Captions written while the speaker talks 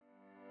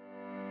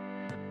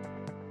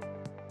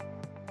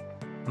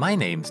My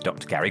name's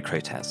Dr. Gary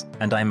Crotaz,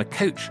 and I'm a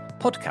coach,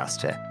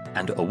 podcaster,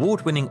 and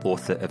award-winning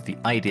author of The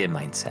Idea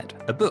Mindset,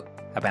 a book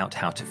about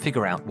how to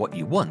figure out what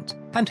you want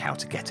and how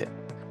to get it.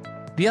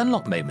 The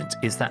unlock moment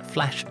is that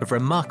flash of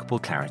remarkable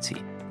clarity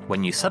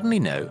when you suddenly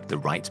know the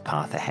right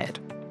path ahead.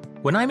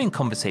 When I'm in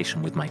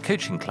conversation with my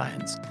coaching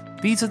clients,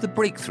 these are the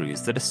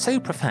breakthroughs that are so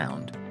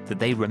profound that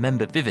they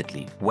remember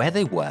vividly where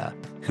they were,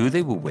 who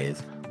they were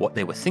with, what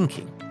they were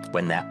thinking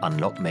when their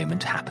unlock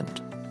moment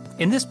happened.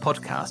 In this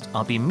podcast,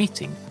 I'll be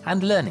meeting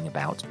and learning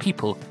about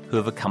people who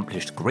have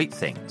accomplished great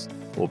things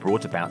or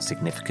brought about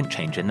significant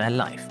change in their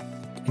life.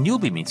 And you'll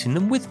be meeting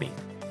them with me.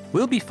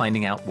 We'll be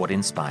finding out what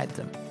inspired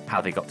them,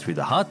 how they got through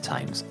the hard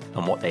times,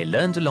 and what they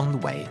learned along the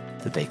way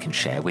that they can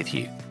share with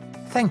you.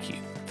 Thank you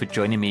for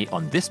joining me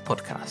on this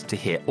podcast to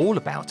hear all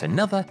about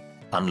another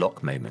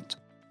unlock moment.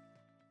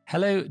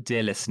 Hello,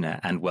 dear listener,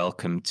 and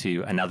welcome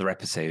to another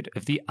episode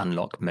of the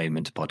Unlock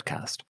Moment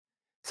podcast.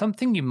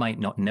 Something you might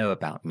not know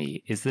about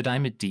me is that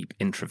I'm a deep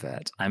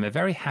introvert. I'm a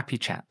very happy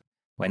chap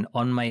when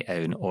on my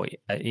own or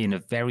in a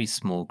very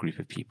small group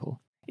of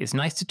people. It's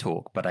nice to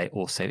talk, but I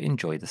also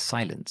enjoy the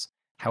silence.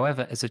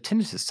 However, as a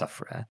tinnitus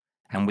sufferer,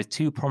 and with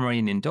 2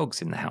 Pomeranian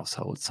dogs in the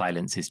household,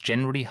 silence is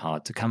generally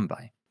hard to come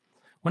by.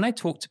 When I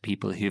talk to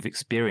people who've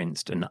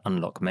experienced an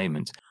unlock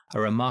moment, a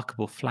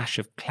remarkable flash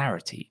of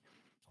clarity,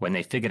 when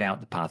they figured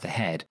out the path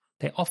ahead,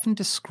 they often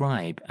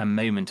describe a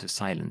moment of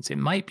silence. It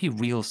might be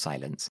real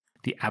silence,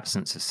 the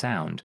absence of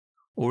sound,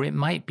 or it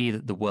might be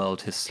that the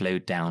world has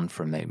slowed down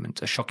for a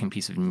moment, a shocking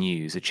piece of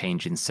news, a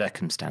change in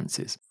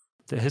circumstances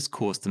that has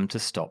caused them to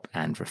stop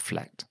and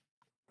reflect.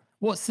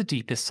 What's the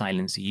deepest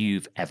silence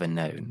you've ever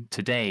known?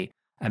 Today,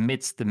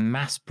 amidst the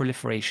mass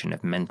proliferation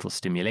of mental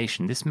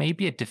stimulation, this may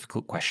be a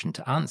difficult question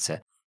to answer,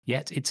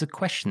 yet it's a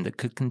question that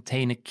could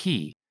contain a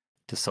key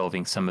to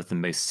solving some of the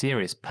most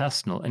serious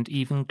personal and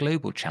even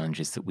global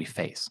challenges that we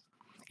face.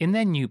 In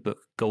their new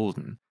book,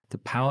 Golden, The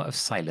Power of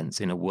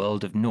Silence in a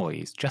World of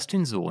Noise,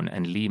 Justin Zorn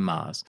and Leigh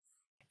Marz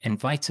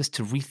invite us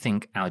to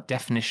rethink our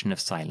definition of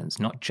silence,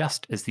 not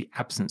just as the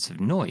absence of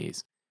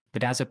noise,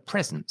 but as a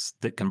presence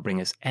that can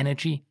bring us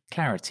energy,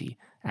 clarity,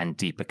 and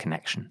deeper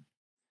connection.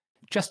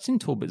 Justin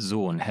Talbot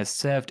Zorn has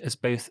served as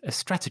both a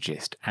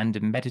strategist and a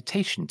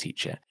meditation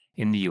teacher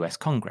in the US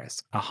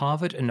Congress, a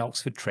Harvard and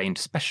Oxford-trained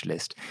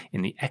specialist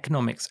in the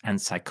economics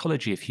and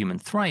psychology of human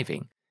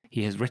thriving.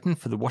 He has written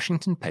for the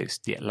Washington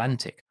Post, The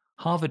Atlantic,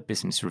 Harvard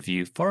Business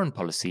Review, Foreign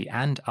Policy,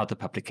 and other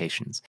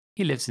publications.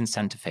 He lives in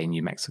Santa Fe,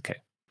 New Mexico.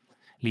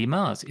 Leigh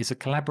Marz is a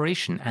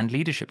collaboration and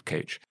leadership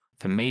coach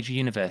for major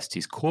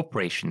universities,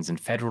 corporations,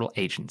 and federal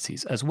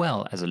agencies, as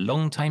well as a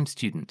long-time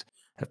student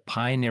of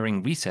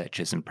pioneering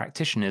researchers and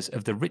practitioners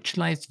of the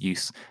ritualized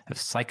use of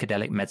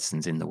psychedelic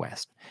medicines in the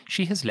West.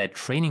 She has led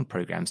training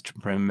programs to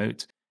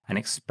promote an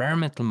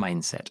experimental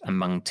mindset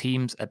among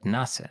teams at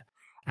NASA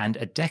and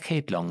a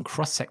decade-long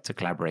cross-sector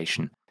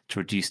collaboration to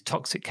reduce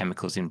toxic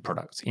chemicals in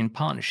products in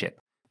partnership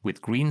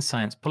with Green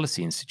Science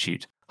Policy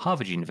Institute,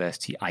 Harvard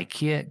University,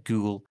 IKEA,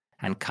 Google,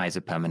 and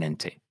Kaiser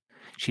Permanente.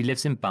 She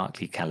lives in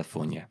Berkeley,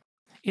 California.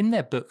 In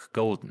their book,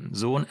 Golden,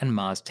 Zorn and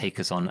Marz take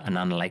us on an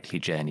unlikely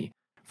journey,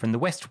 from the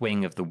West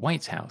Wing of the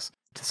White House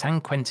to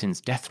San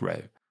Quentin's death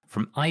row,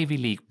 from Ivy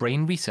League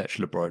brain research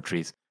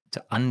laboratories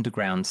to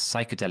underground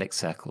psychedelic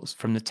circles,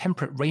 from the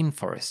temperate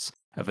rainforests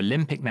of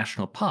Olympic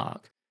National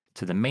Park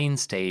to the main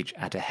stage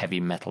at a heavy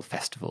metal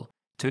festival,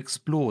 to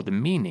explore the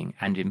meaning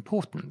and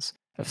importance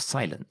of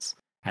silence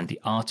and the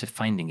art of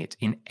finding it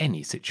in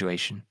any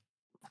situation.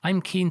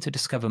 I'm keen to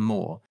discover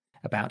more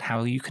about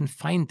how you can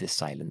find this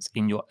silence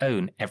in your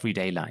own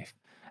everyday life,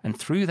 and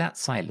through that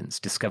silence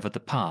discover the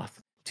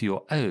path to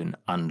your own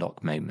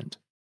unlock moment.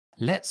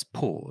 Let's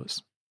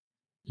pause,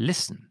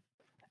 listen,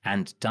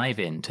 and dive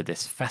into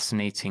this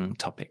fascinating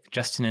topic.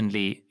 Justin and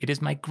Leigh, it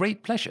is my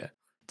great pleasure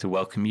to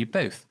welcome you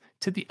both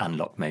to the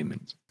Unlock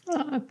Moment.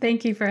 Oh,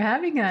 thank you for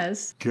having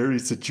us. Gary,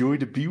 it's a joy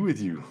to be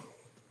with you.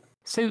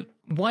 So,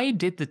 why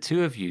did the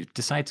two of you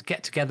decide to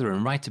get together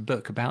and write a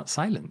book about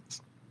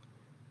silence?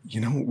 You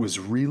know, it was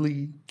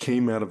really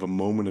came out of a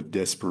moment of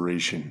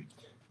desperation.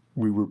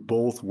 We were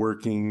both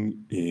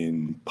working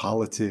in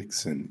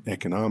politics and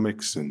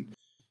economics and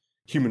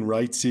human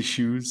rights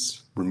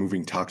issues,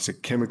 removing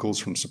toxic chemicals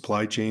from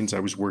supply chains. I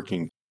was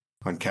working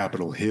on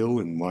Capitol Hill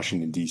in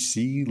Washington,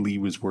 D.C. Leigh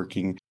was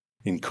working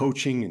in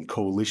coaching and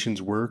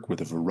coalitions work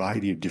with a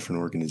variety of different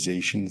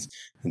organizations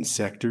and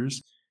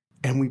sectors.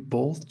 And we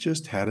both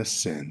just had a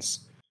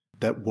sense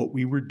that what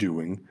we were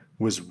doing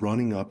was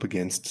running up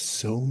against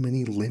so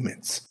many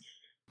limits.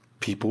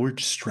 People were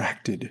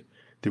distracted.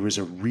 There was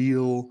a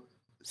real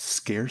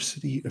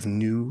scarcity of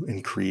new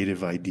and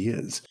creative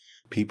ideas.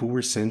 People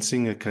were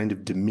sensing a kind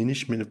of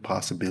diminishment of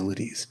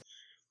possibilities.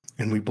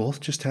 And we both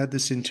just had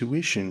this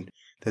intuition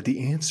that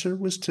the answer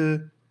was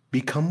to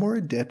become more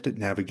adept at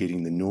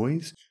navigating the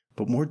noise,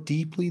 but more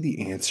deeply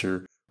the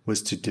answer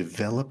was to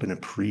develop an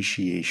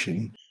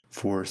appreciation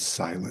for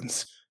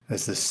silence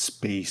as the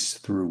space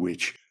through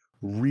which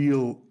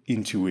real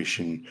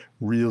intuition,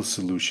 real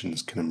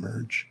solutions can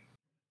emerge.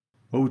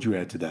 What would you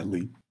add to that,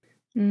 Leigh?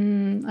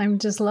 I'm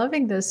just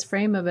loving this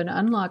frame of an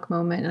unlock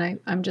moment. And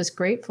I'm just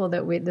grateful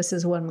that this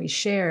is one we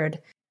shared.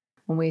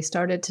 When we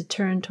started to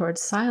turn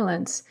towards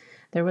silence,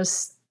 there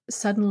was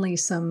suddenly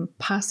some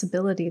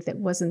possibility that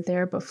wasn't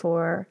there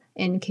before.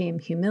 In came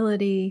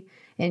humility,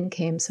 in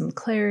came some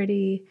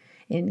clarity,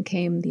 in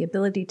came the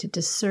ability to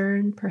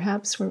discern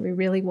perhaps where we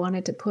really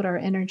wanted to put our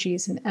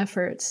energies and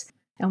efforts.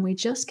 And we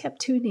just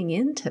kept tuning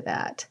into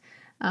that.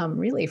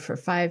 Really, for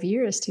 5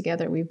 years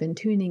together, we've been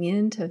tuning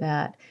into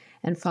that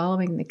and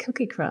following the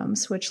cookie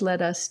crumbs, which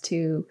led us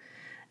to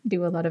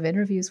do a lot of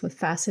interviews with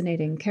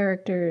fascinating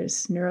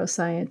characters,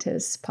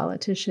 neuroscientists,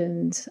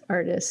 politicians,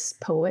 artists,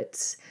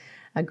 poets,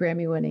 a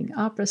Grammy-winning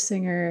opera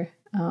singer,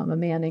 a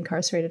man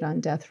incarcerated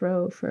on death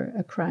row for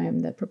a crime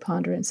that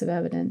preponderance of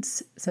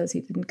evidence says he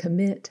didn't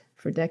commit.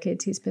 For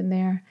decades he's been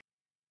there.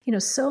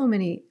 So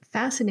many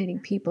fascinating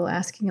people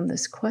asking him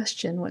this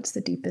question, what's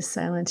the deepest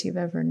silence you've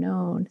ever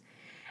known?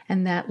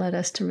 And that led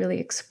us to really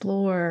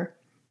explore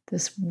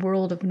this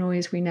world of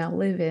noise we now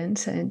live in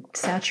and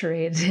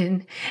saturated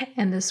in,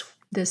 and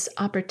this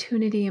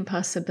opportunity and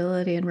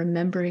possibility and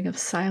remembering of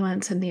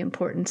silence and the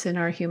importance in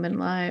our human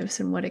lives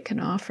and what it can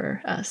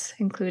offer us,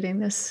 including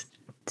this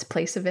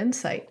place of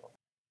insight.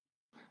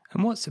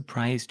 And what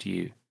surprised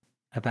you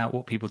about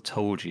what people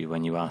told you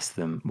when you asked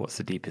them what's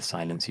the deepest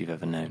silence you've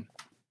ever known?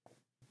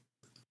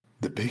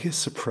 The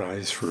biggest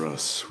surprise for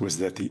us was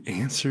that the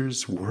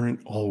answers weren't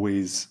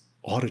always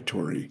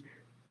auditorily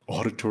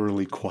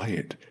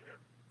quiet.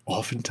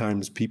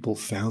 Oftentimes people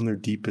found their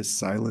deepest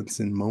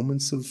silence in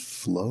moments of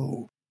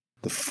flow,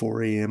 the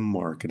 4 a.m.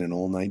 mark at an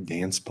all-night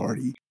dance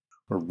party,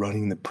 or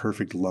running the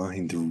perfect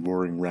line through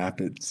roaring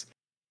rapids.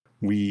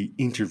 We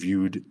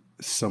interviewed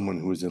someone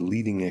who was a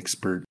leading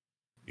expert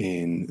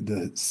in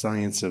the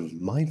science of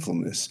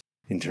mindfulness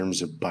in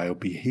terms of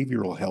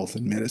biobehavioral health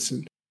and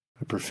medicine,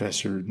 a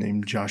professor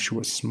named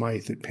Joshua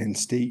Smythe at Penn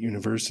State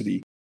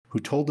University, who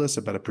told us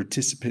about a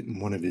participant in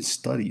one of his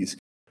studies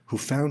who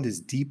found his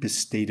deepest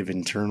state of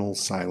internal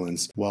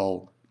silence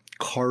while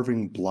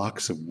carving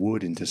blocks of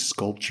wood into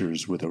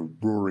sculptures with a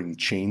roaring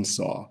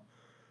chainsaw.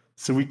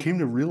 So we came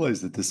to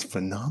realize that this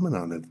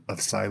phenomenon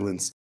of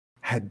silence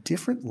had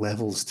different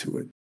levels to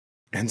it.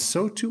 And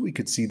so too we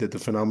could see that the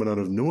phenomenon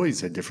of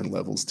noise had different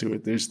levels to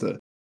it. There's the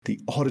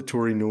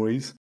auditory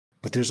noise,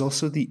 but there's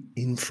also the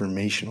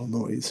informational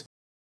noise.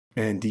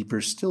 And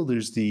deeper still,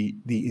 there's the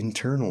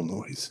internal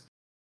noise.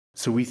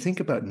 So we think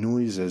about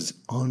noise as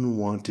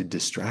unwanted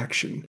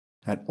distraction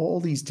at all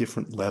these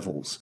different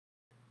levels.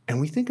 And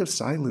we think of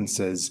silence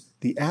as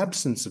the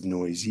absence of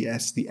noise,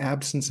 yes, the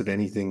absence of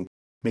anything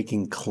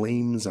making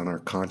claims on our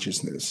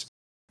consciousness,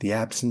 the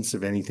absence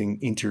of anything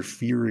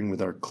interfering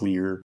with our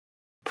clear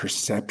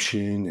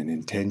perception and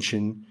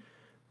intention.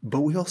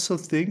 But we also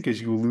think, as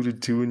you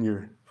alluded to in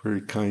your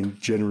very kind,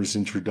 generous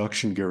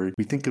introduction, Gary,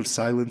 we think of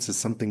silence as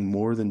something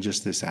more than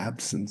just this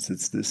absence.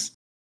 It's this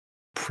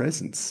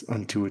presence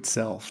unto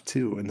itself,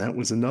 too. And that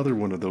was another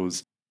one of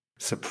those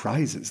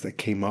surprises that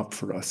came up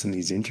for us in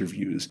these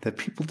interviews, that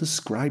people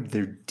described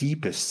their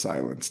deepest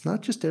silence,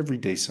 not just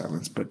everyday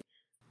silence, but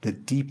the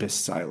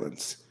deepest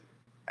silence,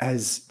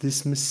 as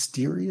this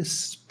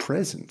mysterious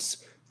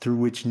presence through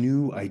which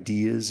new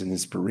ideas and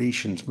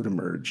inspirations would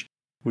emerge,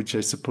 which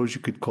I suppose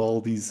you could call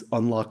these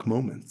unlock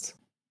moments.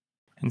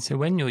 And so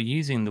when you're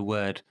using the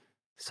word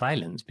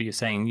silence, but you're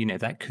saying,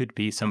 that could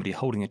be somebody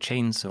holding a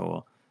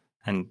chainsaw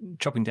and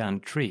chopping down a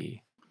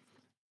tree,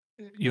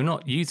 you're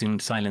not using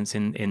silence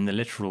in the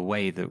literal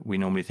way that we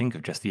normally think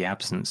of, just the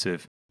absence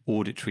of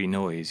auditory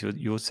noise.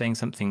 You're saying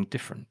something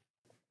different.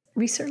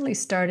 We certainly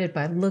started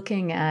by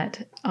looking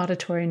at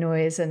auditory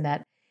noise and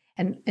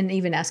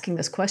even asking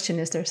this question,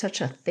 is there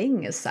such a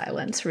thing as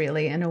silence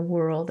really in a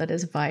world that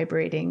is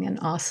vibrating and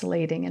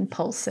oscillating and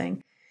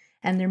pulsing?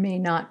 And there may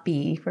not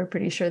be. We're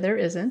pretty sure there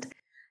isn't.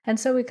 And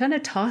so we kind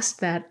of tossed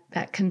that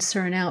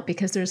concern out,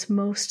 because there's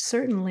most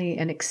certainly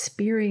an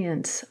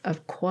experience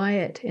of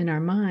quiet in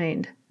our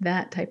mind,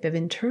 that type of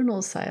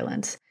internal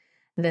silence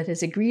that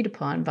is agreed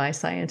upon by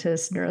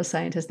scientists,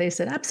 neuroscientists. They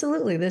said,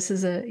 absolutely, this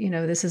is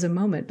a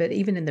moment. But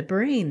even in the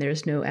brain,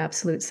 there's no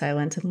absolute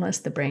silence unless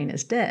the brain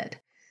is dead.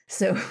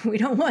 So we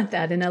don't want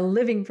that. In a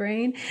living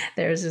brain,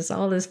 there's just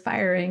all this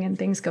firing and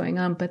things going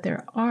on. But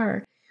there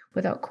are,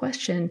 without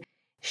question,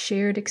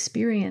 shared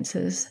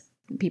experiences.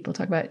 People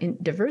talk about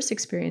diverse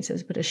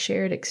experiences, but a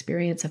shared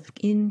experience of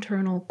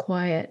internal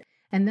quiet.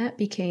 And that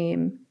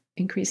became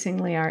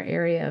increasingly our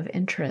area of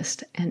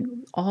interest.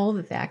 And all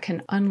of that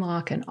can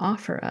unlock and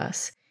offer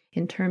us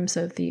in terms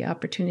of the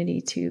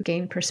opportunity to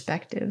gain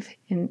perspective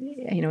in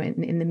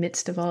the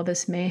midst of all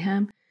this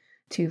mayhem,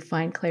 to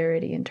find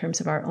clarity in terms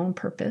of our own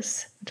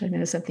purpose, which I know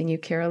is something you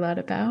care a lot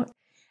about,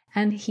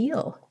 and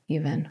heal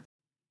even.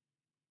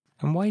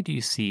 And why do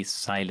you see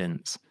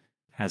silence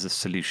as a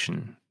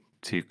solution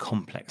to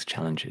complex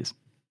challenges?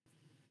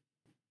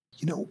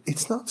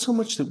 It's not so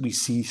much that we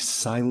see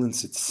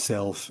silence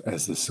itself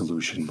as the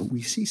solution, but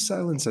we see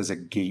silence as a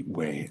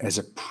gateway, as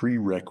a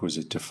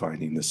prerequisite to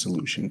finding the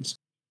solutions.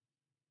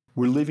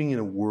 We're living in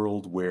a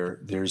world where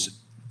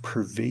there's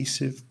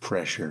pervasive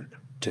pressure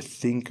to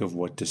think of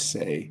what to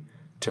say,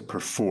 to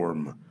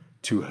perform,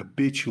 to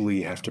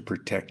habitually have to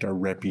protect our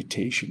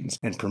reputations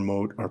and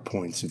promote our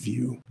points of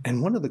view.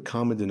 And one of the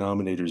common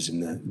denominators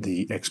in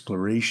the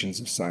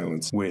explorations of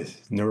silence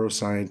with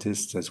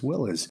neuroscientists as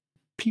well as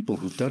people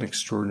who've done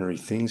extraordinary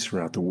things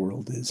throughout the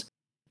world is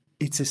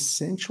it's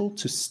essential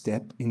to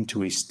step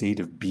into a state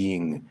of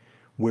being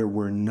where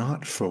we're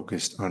not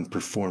focused on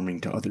performing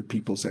to other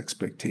people's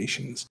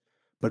expectations,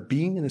 but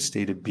being in a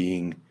state of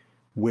being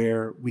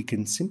where we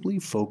can simply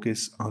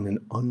focus on an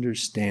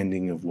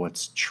understanding of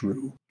what's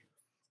true.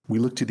 We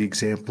look to the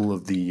example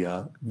of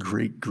the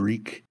great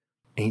Greek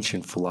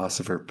ancient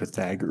philosopher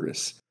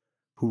Pythagoras,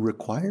 who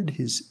required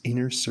his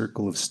inner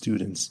circle of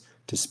students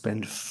to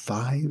spend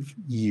 5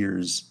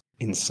 years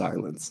in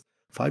silence,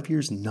 5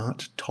 years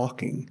not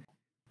talking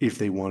if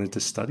they wanted to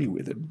study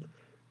with him.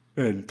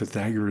 And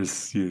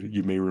Pythagoras,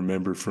 you may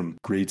remember from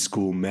grade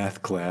school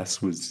math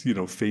class, was,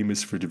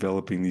 famous for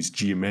developing these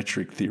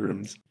geometric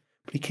theorems.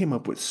 But he came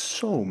up with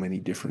so many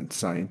different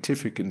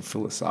scientific and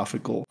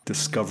philosophical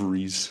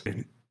discoveries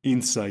and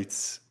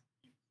insights.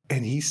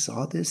 And he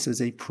saw this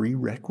as a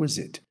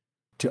prerequisite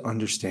to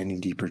understanding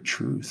deeper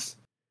truth.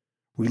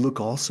 We look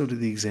also to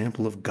the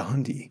example of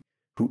Gandhi,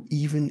 who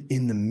even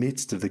in the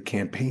midst of the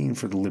campaign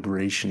for the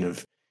liberation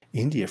of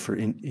India, for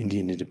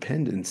Indian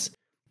independence,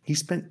 he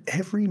spent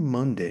every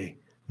Monday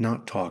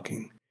not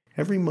talking,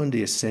 every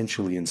Monday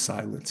essentially in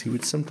silence. He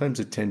would sometimes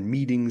attend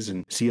meetings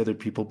and see other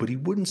people, but he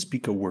wouldn't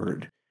speak a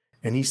word.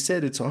 And he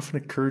said, it's often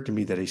occurred to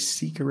me that a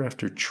seeker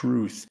after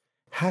truth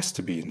has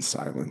to be in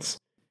silence.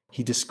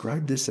 He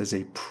described this as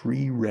a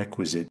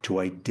prerequisite to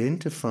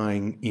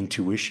identifying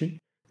intuition,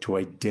 to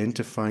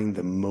identifying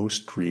the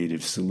most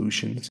creative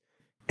solutions,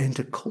 and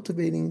to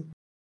cultivating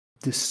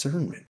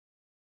discernment.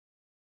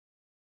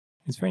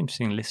 It's very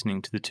interesting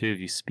listening to the two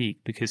of you speak,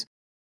 because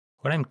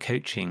when I'm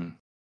coaching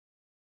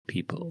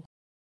people,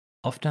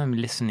 often I'm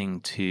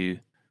listening to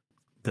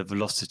the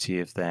velocity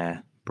of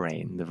their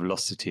brain, the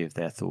velocity of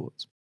their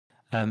thoughts.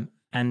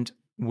 And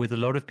with a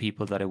lot of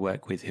people that I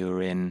work with who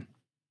are in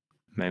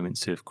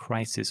moments of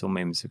crisis or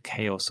moments of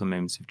chaos or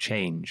moments of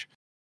change,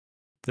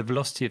 the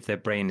velocity of their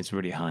brain is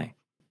really high.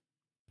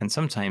 And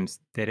sometimes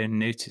they don't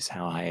notice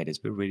how high it is,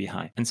 but really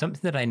high. And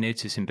something that I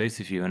notice in both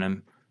of you, and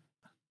I'm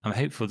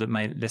hopeful that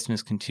my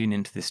listeners can tune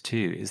into this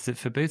too, is that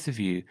for both of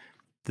you,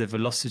 the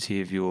velocity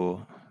of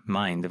your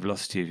mind, the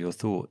velocity of your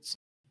thoughts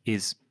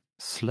is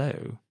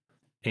slow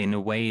in a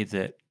way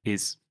that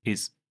is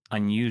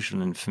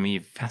unusual and for me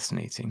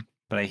fascinating.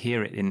 But I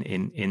hear it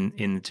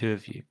in the two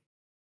of you.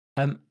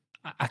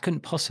 I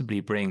couldn't possibly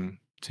bring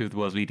two of the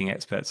world's leading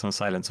experts on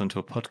silence onto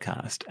a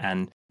podcast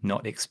and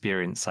not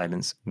experience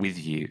silence with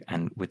you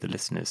and with the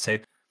listeners. So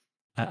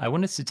I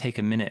wanted to take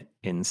a minute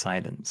in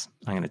silence.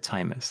 I'm going to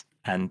time us,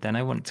 and then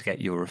I want to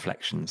get your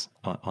reflections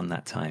on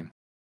that time.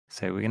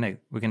 So we're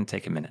going to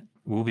take a minute.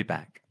 We'll be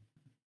back.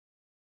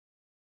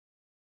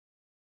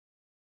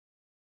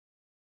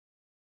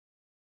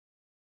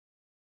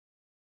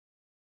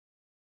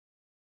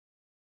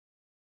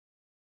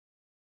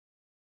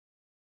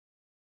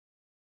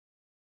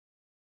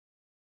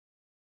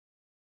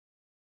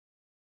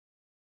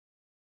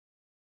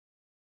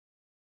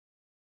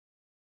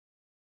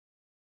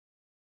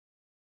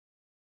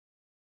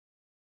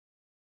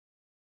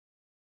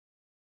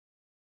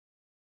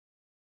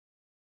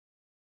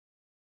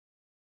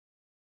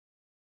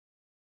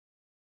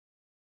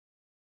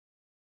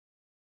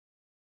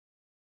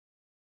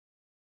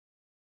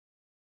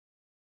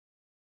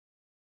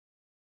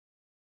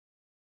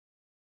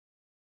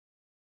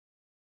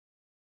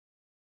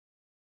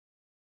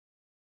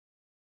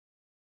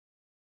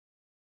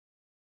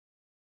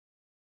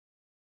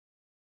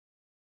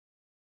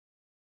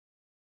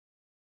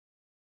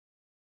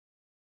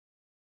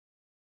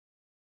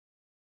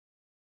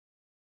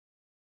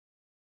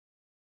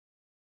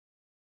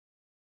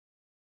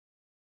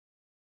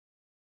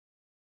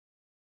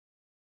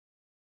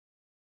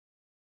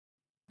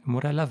 And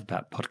what I love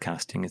about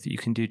podcasting is that you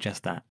can do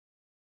just that.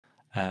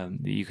 That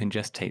you can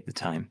just take the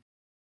time.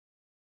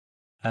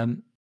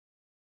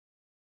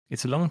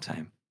 It's a long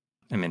time.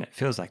 I mean, it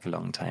feels like a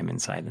long time in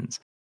silence.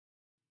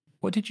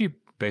 What did you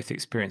both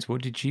experience?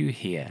 What did you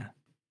hear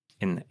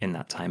in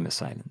that time of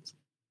silence?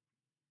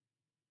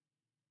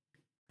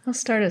 I'll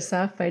start us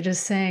off by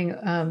just saying,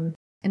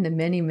 in the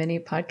many, many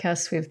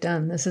podcasts we've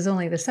done, this is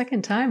only the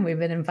second time we've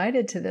been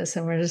invited to this,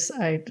 and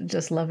I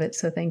just love it.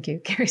 So thank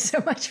you, Carrie,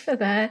 so much for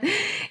that.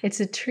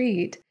 It's a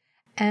treat.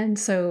 And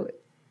so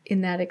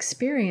in that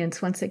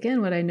experience, once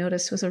again, what I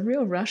noticed was a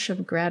real rush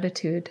of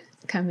gratitude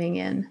coming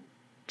in,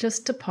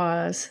 just to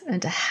pause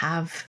and to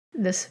have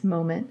this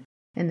moment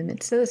in the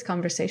midst of this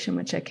conversation,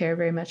 which I care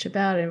very much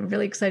about and I'm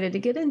really excited to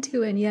get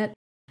into. And yet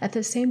at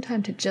the same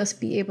time, to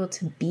just be able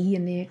to be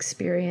in the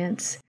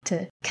experience,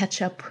 to catch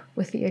up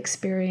with the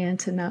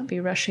experience and not be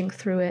rushing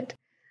through it.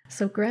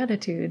 So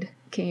gratitude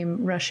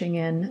came rushing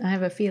in. I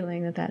have a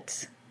feeling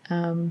that's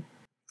not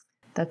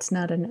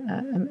not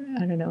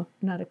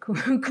a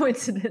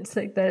coincidence,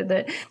 like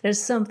that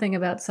there's something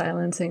about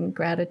silence and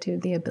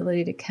gratitude, the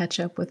ability to catch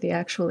up with the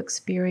actual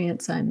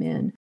experience I'm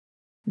in.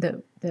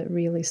 that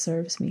really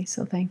serves me.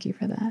 So thank you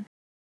for that.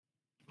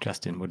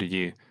 Justin, what did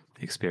you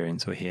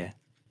experience or hear?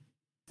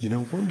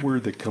 One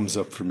word that comes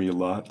up for me a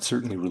lot,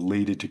 certainly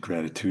related to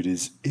gratitude,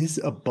 is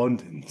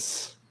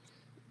abundance.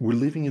 We're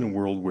living in a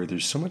world where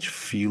there's so much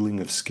feeling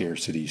of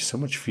scarcity, so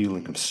much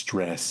feeling of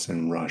stress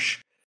and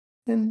rush.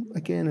 And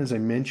again, as I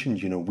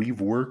mentioned, we've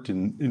worked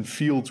in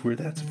fields where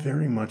that's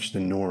very much the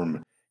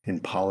norm in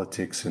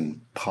politics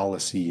and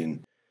policy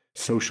and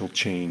social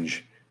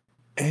change.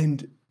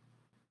 And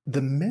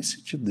the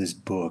message of this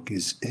book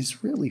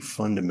is really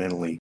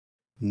fundamentally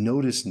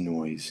notice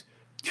noise,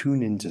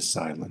 tune into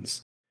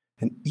silence.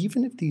 And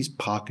even if these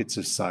pockets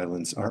of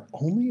silence are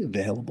only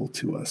available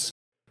to us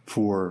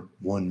for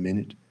 1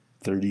 minute,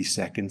 30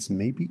 seconds,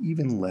 maybe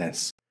even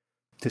less,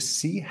 to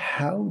see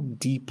how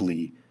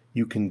deeply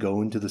you can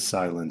go into the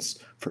silence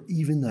for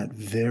even that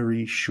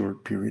very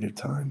short period of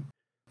time.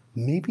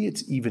 Maybe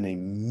it's even a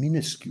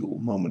minuscule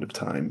moment of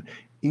time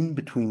in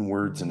between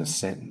words in a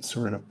sentence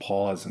or in a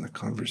pause in a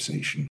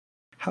conversation.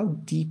 How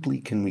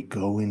deeply can we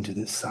go into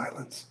this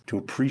silence to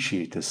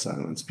appreciate this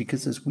silence?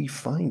 Because as we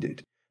find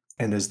it,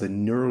 and as the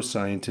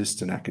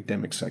neuroscientists and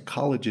academic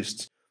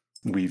psychologists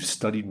we've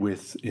studied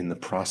with in the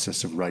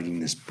process of writing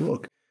this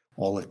book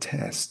all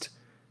attest,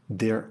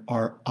 there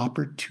are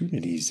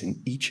opportunities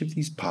in each of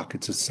these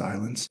pockets of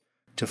silence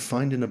to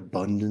find an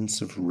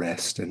abundance of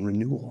rest and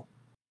renewal.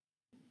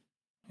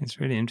 It's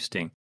really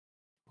interesting.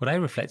 What I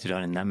reflected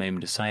on in that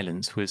moment of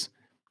silence was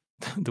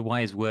the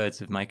wise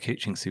words of my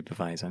coaching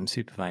supervisor. I'm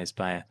supervised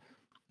by a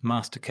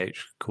master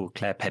coach called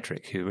Claire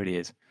Pedrick, who really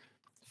is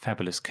a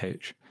fabulous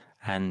coach.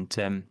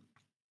 And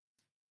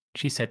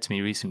she said to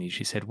me recently,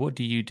 she said, what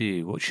do you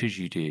do? What should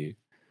you do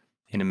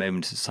in a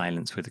moment of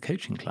silence with a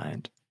coaching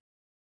client?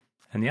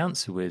 And the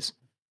answer was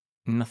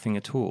nothing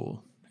at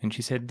all. And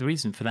she said the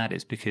reason for that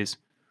is because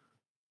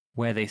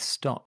where they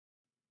stop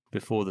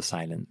before the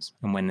silence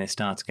and when they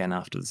start again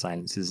after the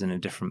silence is in a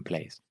different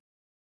place.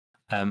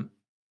 And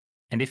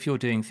if you're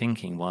doing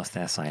thinking whilst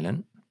they're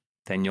silent,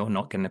 then you're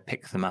not going to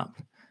pick them up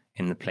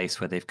in the place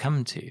where they've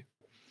come to.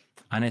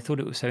 And I thought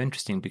it was so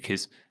interesting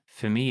because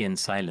for me in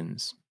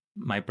silence,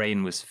 my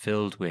brain was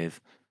filled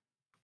with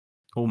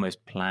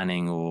almost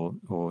planning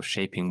or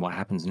shaping what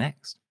happens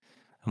next.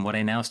 And what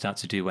I now start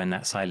to do when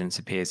that silence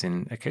appears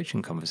in a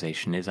coaching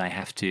conversation is I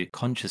have to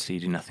consciously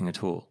do nothing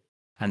at all.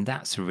 And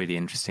that's a really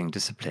interesting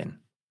discipline,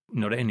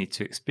 not only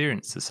to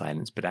experience the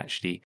silence, but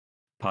actually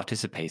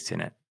participate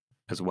in it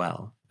as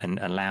well and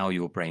allow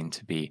your brain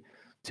to be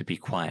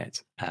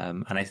quiet.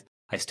 And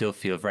I still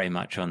feel very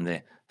much on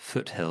the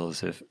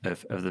foothills of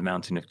the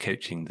mountain of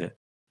coaching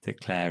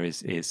that Claire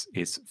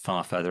is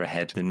far further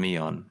ahead than me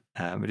on.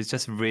 But it's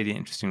just a really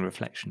interesting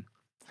reflection.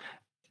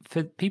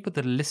 For people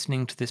that are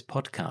listening to this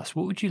podcast,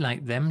 what would you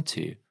like them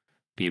to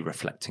be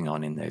reflecting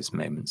on in those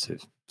moments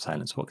of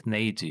silence? What can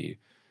they do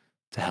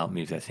to help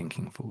move their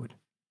thinking forward?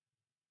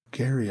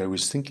 Gary, I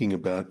was thinking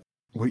about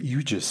what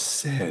you just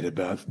said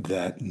about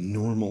that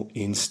normal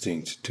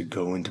instinct to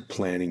go into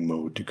planning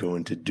mode, to go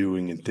into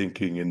doing and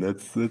thinking. And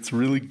that's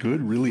really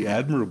good, really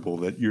admirable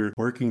that you're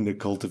working to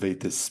cultivate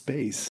this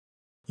space.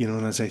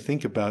 And as I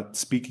think about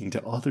speaking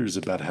to others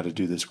about how to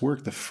do this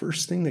work, the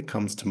first thing that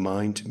comes to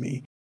mind to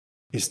me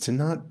is to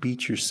not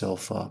beat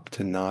yourself up,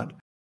 to not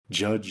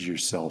judge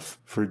yourself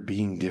for it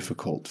being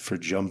difficult, for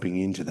jumping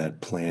into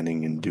that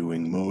planning and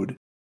doing mode.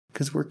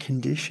 Because we're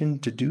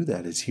conditioned to do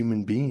that as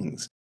human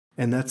beings.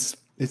 And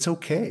it's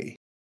okay.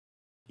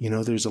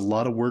 There's a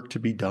lot of work to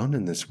be done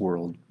in this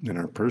world, in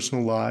our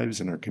personal lives,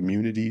 in our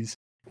communities,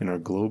 in our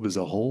globe as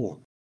a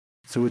whole.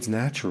 So it's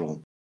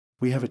natural.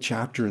 We have a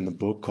chapter in the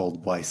book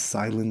called Why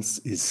Silence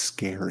is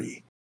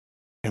Scary.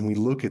 And we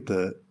look at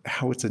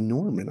how it's a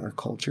norm in our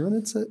culture. And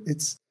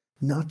it's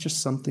not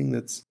just something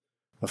that's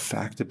a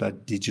fact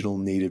about digital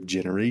native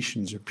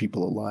generations or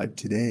people alive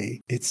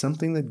today. It's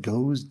something that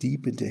goes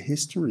deep into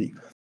history.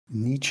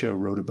 Nietzsche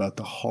wrote about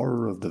the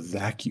horror of the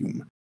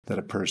vacuum that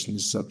a person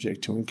is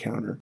subject to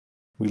encounter.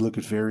 We look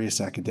at various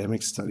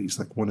academic studies,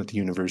 like one at the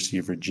University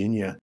of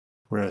Virginia,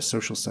 where a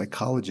social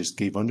psychologist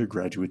gave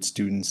undergraduate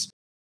students,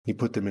 he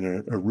put them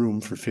in a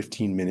room for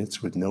 15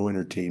 minutes with no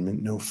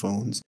entertainment, no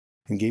phones,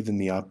 and gave them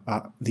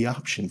the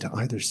option to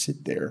either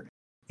sit there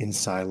in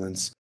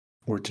silence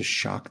or to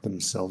shock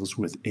themselves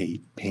with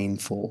a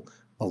painful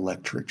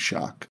electric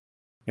shock.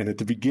 And at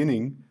the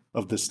beginning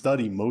of the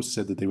study, most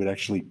said that they would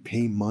actually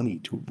pay money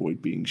to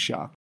avoid being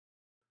shocked.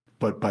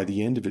 But by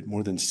the end of it,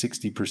 more than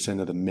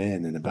 60% of the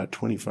men and about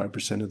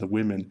 25% of the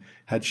women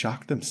had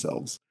shocked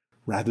themselves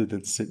rather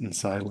than sit in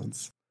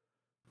silence.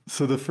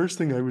 So the first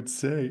thing I would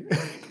say,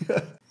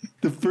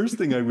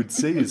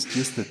 is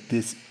just that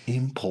this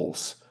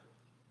impulse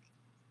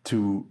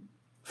to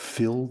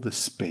fill the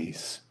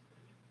space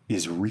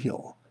is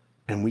real,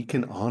 and we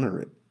can honor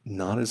it,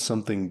 not as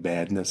something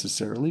bad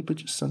necessarily, but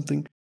just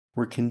something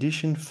we're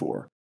conditioned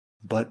for.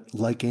 But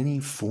like any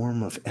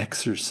form of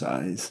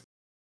exercise,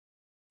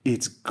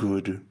 it's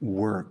good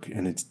work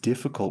and it's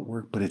difficult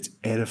work, but it's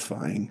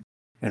edifying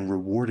and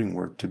rewarding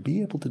work to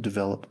be able to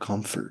develop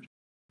comfort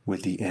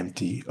with the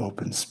empty,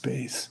 open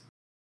space.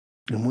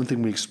 And one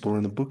thing we explore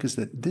in the book is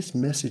that this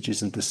message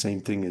isn't the same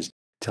thing as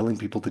telling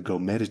people to go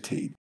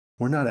meditate.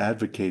 We're not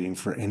advocating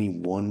for any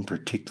one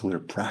particular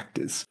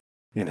practice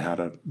in how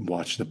to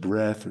watch the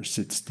breath or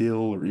sit still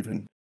or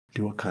even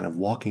do a kind of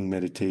walking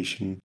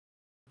meditation.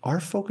 Our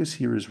focus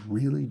here is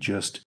really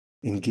just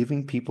in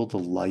giving people the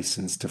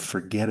license to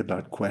forget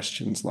about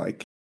questions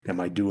like, am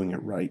I doing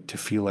it right? To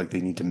feel like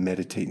they need to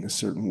meditate in a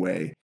certain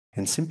way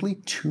and simply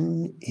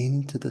tune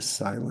into the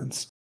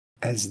silence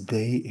as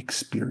they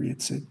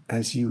experience it,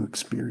 as you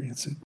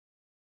experience it.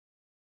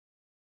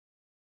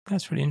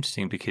 That's really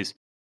interesting because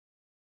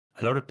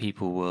a lot of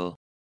people will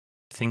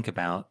think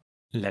about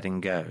letting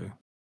go.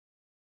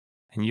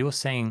 And you're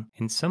saying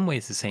in some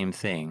ways the same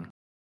thing,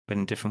 but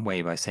in a different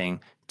way by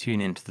saying tune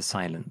into the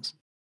silence.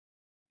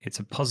 It's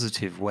a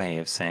positive way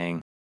of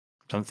saying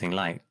something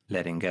like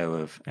letting go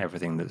of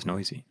everything that's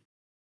noisy.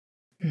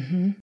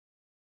 Mm-hmm.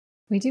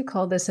 We do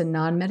call this a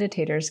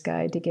non-meditator's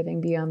guide to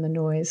getting beyond the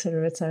noise,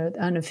 or it's an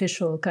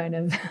unofficial kind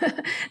of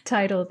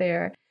title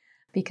there,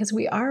 because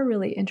we are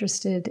really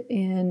interested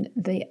in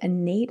the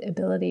innate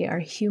ability, our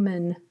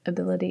human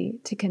ability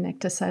to connect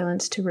to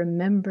silence, to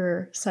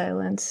remember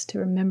silence, to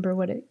remember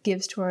what it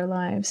gives to our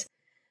lives,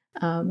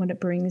 what it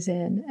brings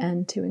in,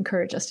 and to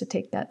encourage us to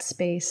take that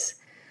space.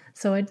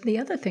 So the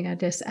other thing I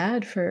just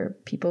add for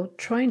people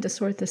trying to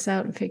sort this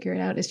out and figure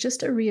it out is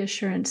just a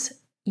reassurance.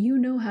 You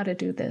know how to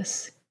do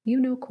this. You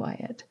know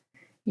quiet.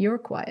 You're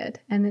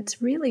quiet. And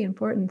it's really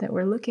important that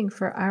we're looking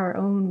for our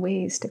own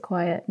ways to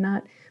quiet,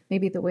 not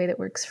maybe the way that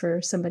works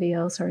for somebody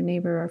else, our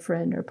neighbor, our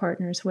friend, our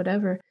partners,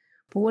 whatever.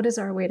 But what is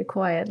our way to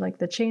quiet? Like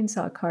the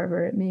chainsaw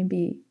carver, it may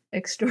be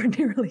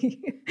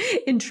extraordinarily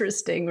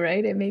interesting,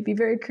 right? It may be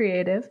very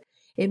creative.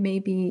 It may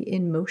be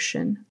in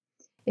motion.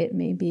 It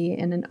may be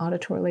in an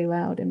auditorily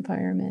loud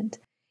environment.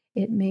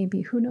 It may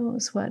be who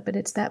knows what, but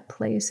it's that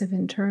place of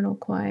internal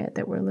quiet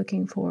that we're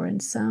looking for. And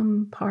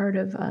some part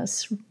of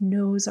us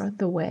knows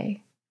the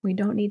way. We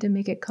don't need to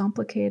make it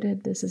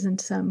complicated. This isn't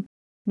some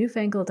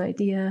newfangled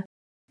idea.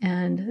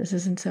 And this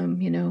isn't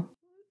some,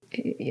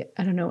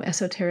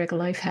 esoteric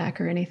life hack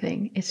or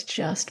anything. It's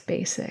just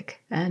basic.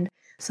 And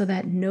so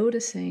that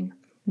noticing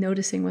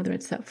whether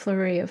it's that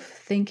flurry of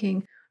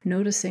thinking,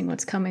 noticing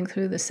what's coming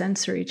through the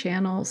sensory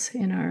channels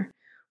in our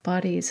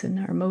bodies and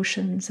our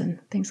emotions and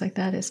things like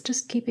that, is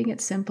just keeping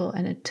it simple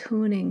and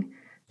tuning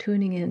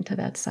into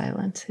that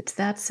silence. It's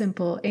that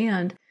simple.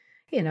 And,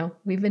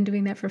 we've been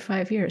doing that for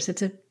 5 years.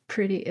 It's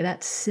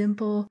that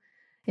simple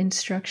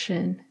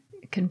instruction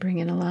can bring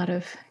in a lot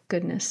of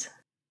goodness.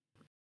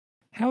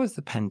 How has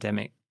the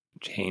pandemic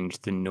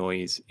changed the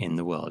noise in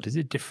the world? Is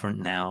it different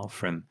now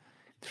from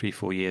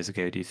 3-4 years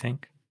ago, do you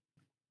think?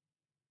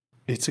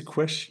 It's a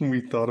question we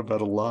thought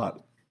about a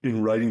lot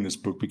in writing this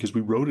book because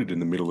we wrote it in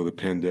the middle of the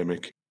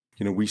pandemic.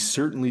 We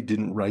certainly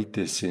didn't write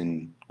this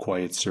in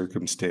quiet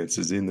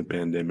circumstances in the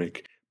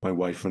pandemic. My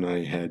wife and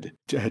I had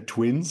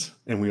twins,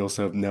 and we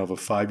also now have a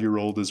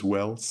 5-year-old as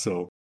well.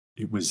 So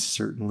it was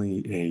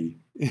certainly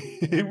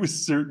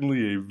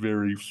a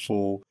very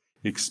full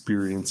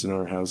experience in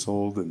our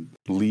household, and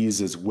Leigh's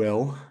as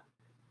well.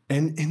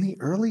 And in the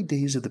early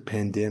days of the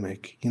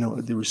pandemic,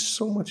 there was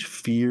so much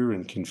fear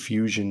and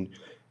confusion,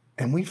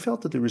 and we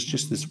felt that there was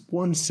just this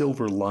one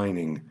silver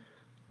lining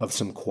of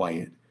some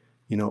quiet.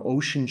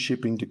 Ocean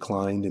shipping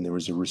declined and there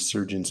was a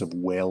resurgence of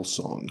whale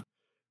song.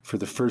 For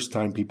the first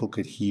time, people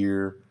could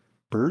hear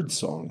bird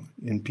song.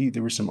 And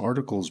there were some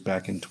articles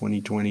back in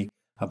 2020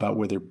 about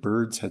whether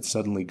birds had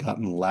suddenly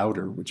gotten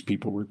louder, which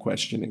people were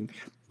questioning.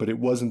 But it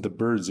wasn't the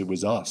birds, it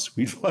was us.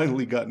 We'd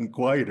finally gotten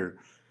quieter.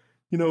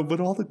 But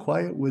all the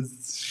quiet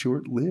was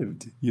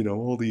short-lived.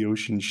 All the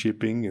ocean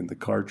shipping and the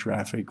car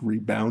traffic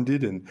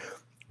rebounded, and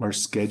our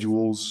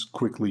schedules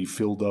quickly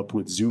filled up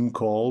with Zoom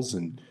calls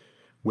and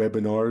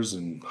webinars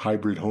and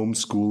hybrid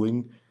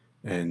homeschooling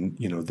and,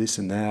 this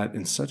and that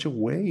in such a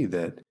way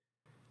that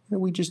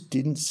we just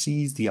didn't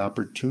seize the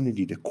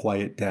opportunity to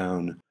quiet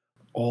down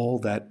all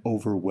that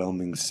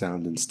overwhelming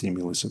sound and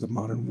stimulus of the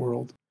modern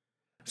world.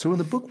 So in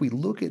the book, we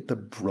look at the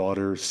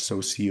broader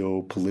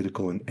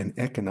socio-political and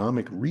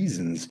economic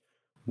reasons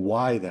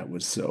why that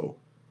was so.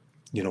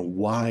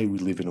 Why we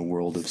live in a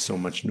world of so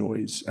much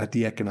noise at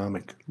the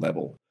economic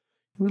level.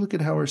 We look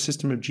at how our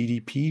system of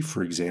GDP,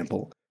 for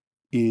example,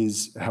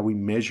 is how we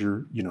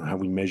measure,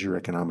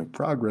 economic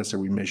progress, how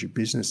we measure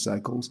business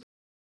cycles.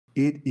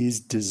 It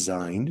is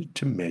designed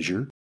to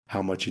measure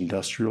how much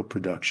industrial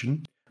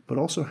production, but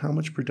also how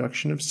much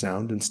production of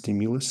sound and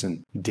stimulus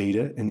and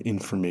data and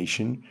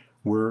information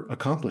we're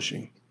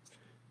accomplishing.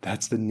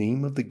 That's the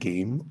name of the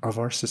game of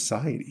our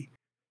society.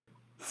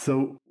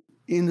 So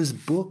in this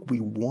book,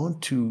 we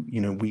want to,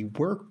 we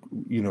work,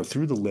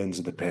 through the lens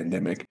of the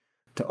pandemic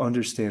to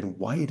understand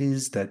why it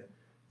is that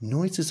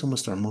noise is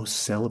almost our most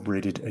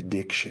celebrated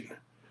addiction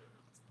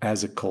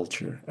as a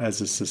culture,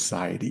 as a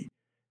society.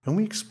 And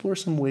we explore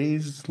some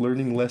ways,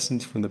 learning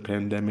lessons from the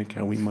pandemic,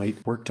 how we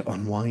might work to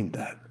unwind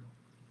that.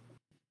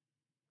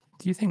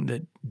 Do you think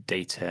that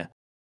data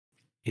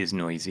is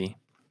noisy?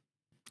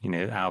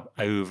 Our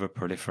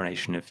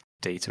over-proliferation of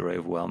data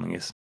overwhelming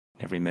us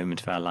every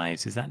moment of our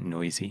lives, is that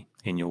noisy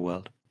in your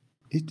world?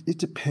 It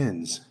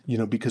depends,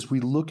 because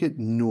we look at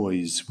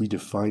noise, we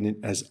define it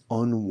as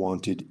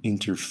unwanted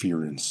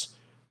interference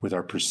with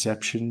our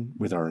perception,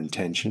 with our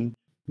intention,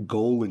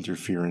 goal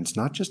interference,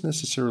 not just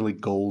necessarily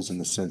goals in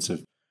the sense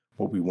of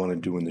what we want to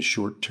do in the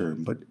short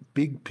term, but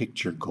big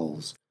picture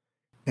goals.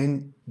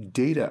 And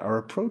data, our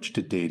approach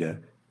to data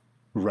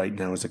right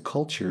now as a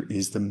culture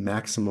is the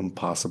maximum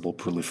possible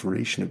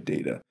proliferation of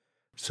data.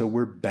 So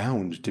we're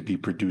bound to be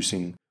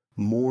producing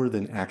more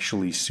than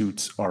actually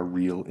suits our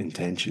real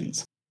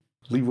intentions.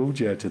 Leigh, what would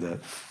you add to that?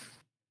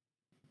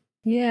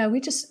 Yeah,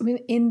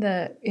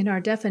 in our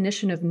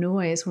definition of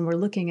noise, when we're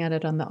looking at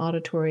it on the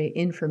auditory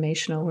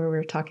informational, where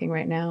we're talking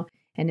right now,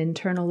 and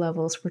internal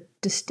levels, we're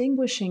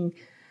distinguishing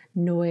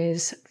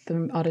noise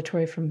from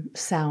auditory from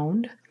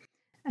sound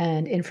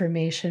and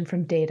information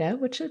from data,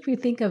 which we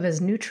think of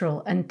as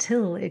neutral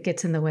until it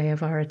gets in the way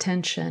of our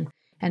attention,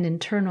 and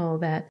internal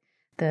that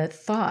the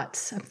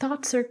thoughts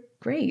are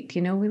great.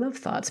 We love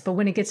thoughts. But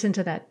when it gets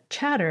into that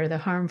chatter, the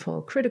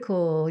harmful,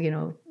 critical,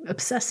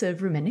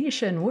 obsessive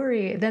rumination,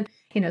 worry, then,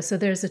 so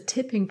there's a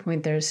tipping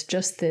point. There's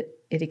just that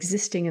it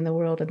existing in the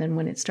world. And then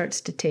when it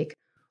starts to take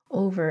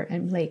over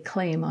and lay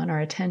claim on our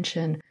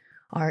attention,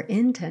 our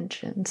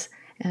intentions,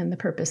 and the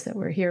purpose that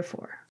we're here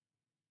for.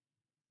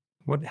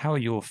 How are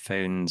your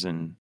phones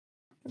and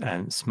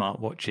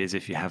smartwatches,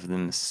 if you have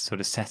them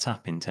sort of set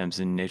up in terms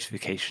of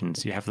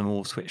notifications? Do you have them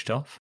all switched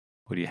off,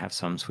 or do you have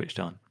some switched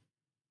on?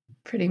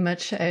 Pretty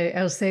much.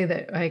 I'll say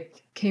that I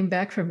came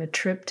back from a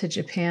trip to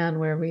Japan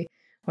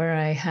where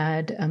I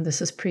had, this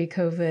was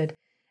pre-COVID,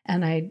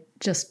 and I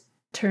just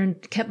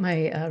kept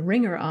my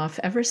ringer off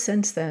ever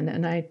since then,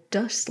 and I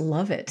just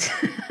love it.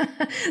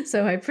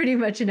 So I pretty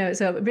much,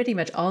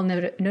 all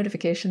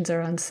notifications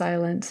are on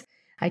silence.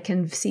 I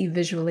can see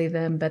visually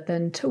them, but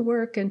then to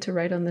work and to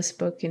write on this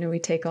book, we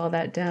take all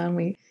that down.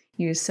 We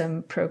use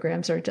some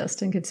programs, or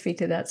Justin could speak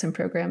to that, some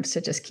programs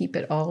to just keep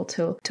it all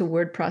to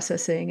word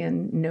processing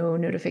and no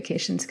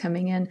notifications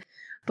coming in.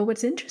 But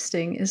what's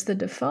interesting is the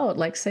default,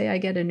 like say I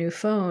get a new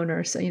phone or,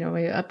 I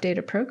update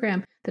a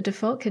program, the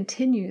default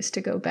continues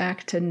to go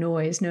back to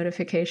noise,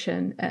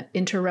 notification,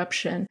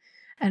 interruption.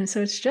 And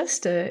so it's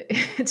just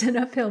it's an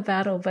uphill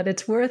battle, but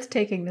it's worth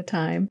taking the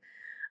time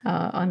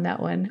on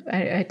that one.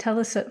 I tell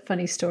a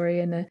funny story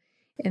in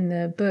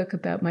the book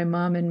about my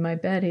mom and my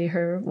Betty,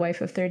 her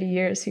wife of 30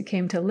 years, who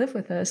came to live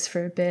with us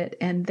for a bit,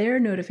 and their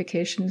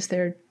notifications,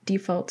 their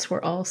defaults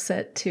were all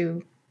set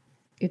to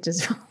it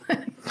just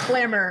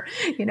clamor,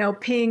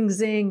 ping,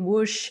 zing,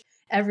 whoosh,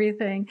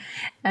 everything.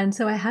 And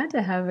so I had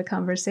to have a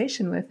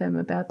conversation with them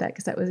about that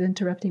because that was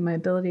interrupting my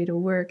ability to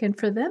work. And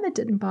for them, it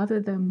didn't bother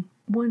them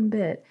one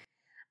bit.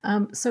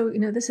 So,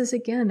 this is,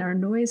 again, our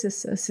noise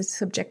is a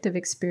subjective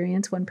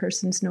experience. One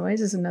person's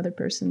noise is another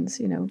person's,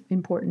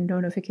 important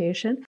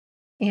notification.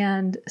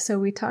 And so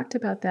we talked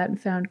about that and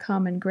found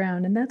common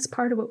ground. And that's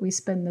part of what we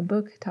spend the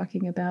book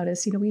talking about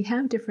is, we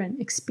have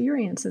different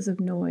experiences of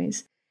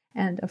noise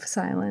and of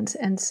silence.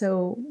 And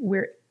so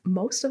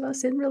most of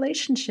us in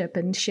relationship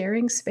and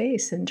sharing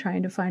space and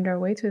trying to find our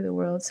way through the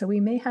world. So we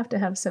may have to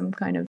have some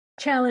kind of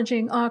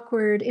challenging,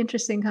 awkward,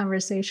 interesting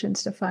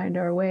conversations to find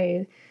our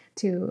way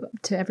to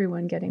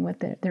everyone getting what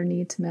their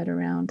needs met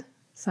around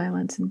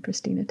silence and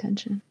pristine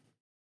attention.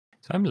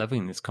 So I'm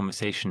loving this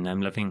conversation.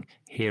 I'm loving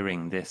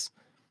hearing this,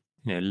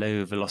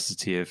 low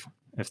velocity of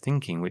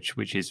thinking,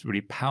 which is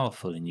really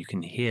powerful, and you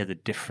can hear the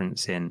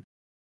difference in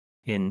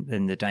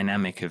the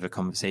dynamic of a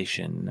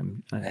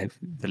conversation. I hope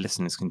the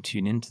listeners can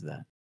tune into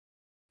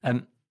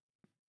that.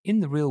 In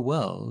the real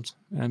world,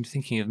 I'm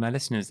thinking of my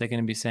listeners, they're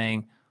going to be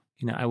saying,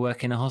 I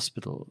work in a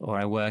hospital, or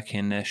I work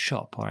in a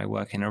shop, or I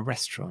work in a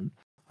restaurant,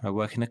 or I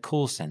work in a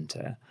call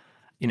center.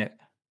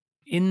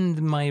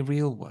 In my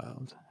real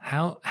world,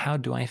 how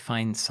do I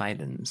find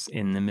silence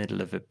in the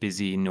middle of a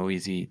busy,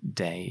 noisy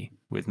day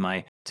with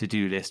my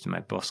to-do list and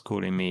my boss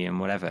calling me and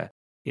whatever?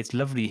 It's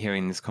lovely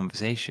hearing this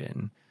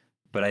conversation,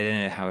 but I don't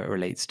know how it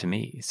relates to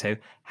me. So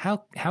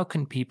how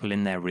can people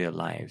in their real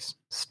lives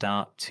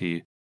start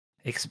to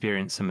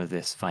experience some of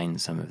this, find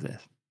some of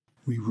this?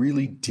 We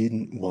really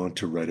didn't want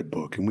to write a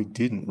book, and we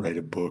didn't write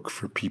a book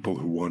for people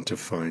who want to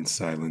find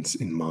silence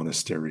in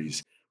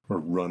monasteries or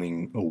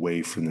running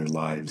away from their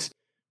lives,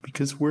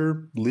 because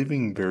we're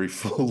living very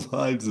full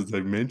lives, as I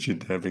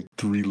mentioned, having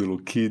 3 little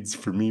kids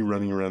for me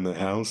running around the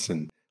house,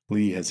 and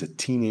Leigh has a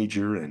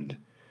teenager and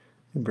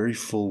very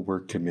full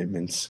work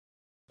commitments.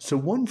 So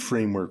one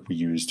framework we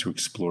use to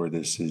explore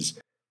this is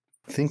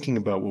thinking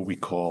about what we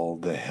call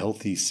the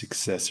healthy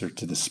successor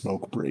to the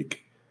smoke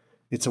break.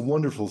 It's a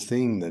wonderful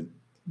thing that,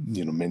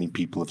 many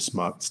people have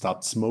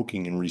stopped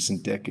smoking in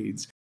recent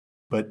decades,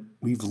 but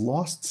we've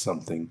lost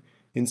something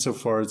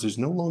insofar as there's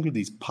no longer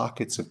these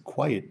pockets of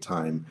quiet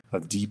time,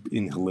 of deep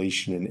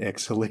inhalation and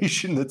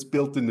exhalation that's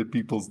built into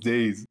people's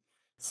days.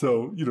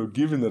 So,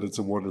 given that it's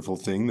a wonderful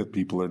thing that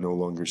people are no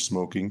longer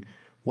smoking,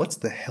 what's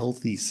the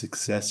healthy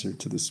successor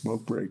to the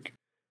smoke break?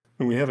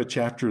 And we have a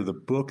chapter of the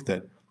book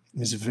that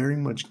is very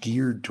much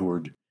geared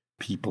toward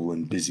people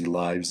in busy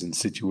lives and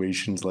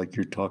situations like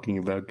you're talking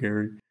about,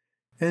 Gary.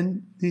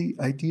 And the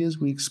ideas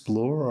we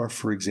explore are,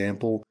 for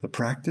example, the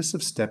practice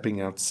of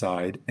stepping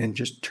outside and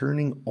just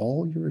turning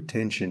all your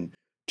attention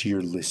to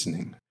your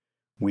listening.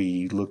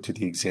 We looked at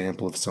the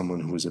example of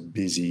someone who was a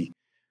busy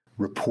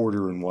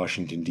reporter in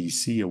Washington,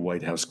 D.C., a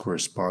White House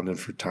correspondent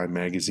for Time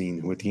magazine,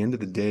 who at the end of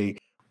the day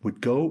would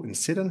go and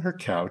sit on her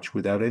couch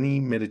without any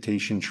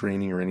meditation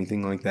training or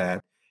anything like that,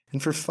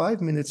 and for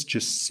 5 minutes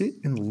just sit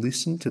and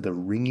listen to the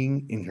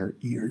ringing in her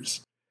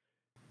ears.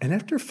 And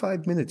after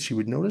 5 minutes, she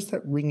would notice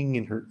that ringing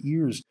in her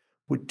ears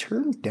would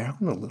turn down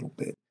a little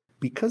bit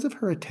because of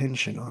her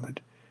attention on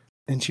it.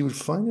 And she would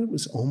find that it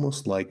was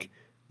almost like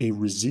a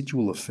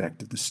residual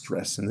effect of the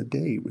stress in the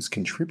day. It was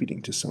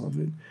contributing to some of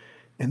it.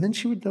 And then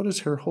she would notice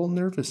her whole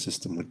nervous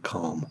system would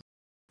calm.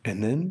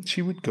 And then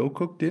she would go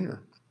cook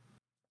dinner.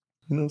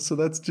 So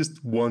that's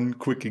just one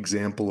quick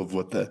example of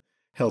what the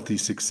healthy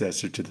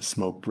successor to the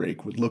smoke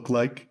break would look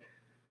like.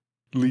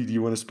 Leigh, do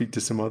you want to speak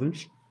to some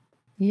others?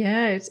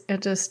 Yeah,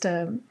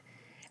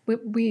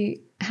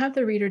 we have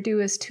the reader do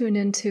is tune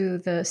into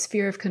the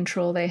sphere of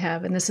control they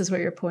have. And this is what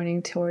you're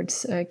pointing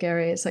towards,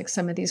 Gary. It's like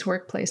some of these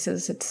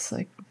workplaces, it's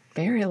like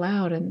very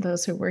loud. And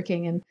those who are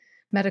working in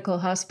medical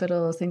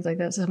hospitals, things like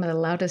that, some of the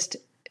loudest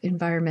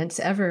environments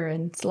ever.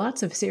 And it's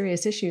lots of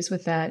serious issues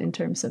with that in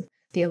terms of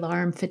the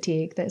alarm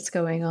fatigue that's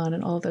going on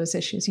and all those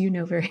issues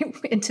very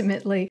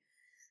intimately.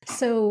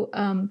 So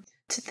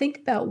to think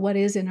about what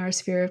is in our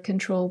sphere of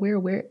control,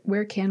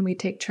 where can we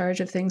take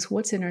charge of things?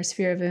 What's in our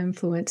sphere of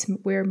influence?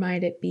 Where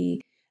might it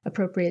be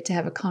appropriate to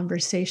have a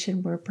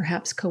conversation where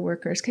perhaps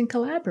coworkers can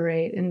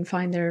collaborate and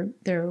find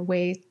their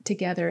way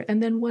together?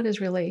 And then what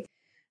is really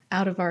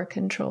out of our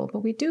control?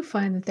 But we do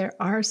find that there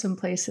are some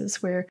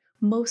places where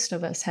most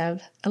of us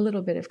have a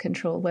little bit of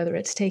control, whether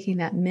it's taking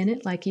that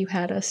minute like you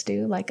had us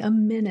do, like a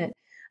minute,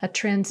 a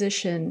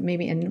transition,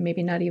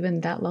 maybe not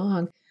even that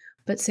long.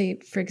 But say,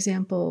 for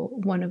example,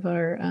 one of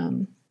our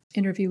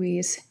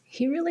interviewees,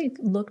 he really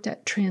looked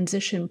at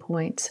transition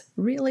points,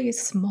 really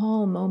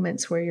small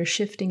moments where you're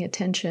shifting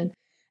attention.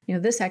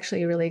 This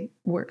actually really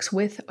works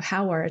with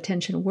how our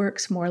attention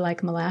works, more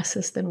like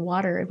molasses than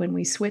water when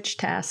we switch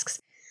tasks.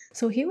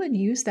 So he would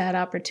use that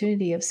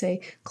opportunity of, say,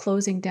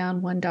 closing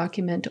down one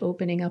document,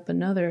 opening up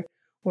another,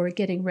 or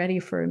getting ready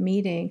for a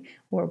meeting,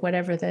 or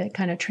whatever the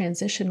kind of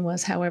transition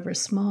was, however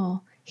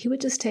small. He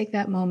would just take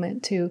that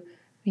moment to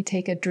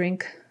take a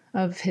drink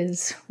of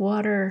his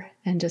water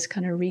and just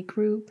kind of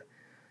regroup,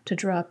 to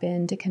drop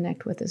in, to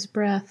connect with his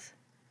breath,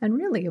 and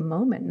really a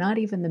moment, not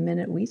even the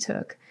minute we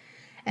took.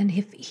 And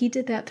if he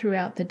did that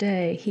throughout the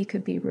day, he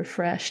could be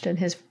refreshed in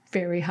his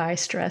very high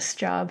stress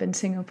job in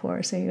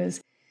Singapore. So he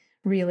was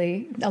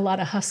really a lot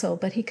of hustle,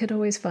 but he could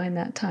always find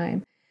that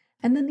time.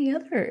 And then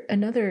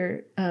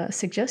another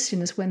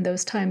suggestion is when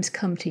those times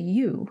come to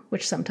you,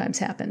 which sometimes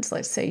happens.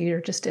 Let's say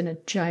you're just in a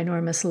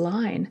ginormous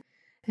line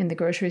in the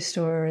grocery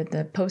store, or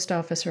the post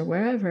office, or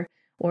wherever,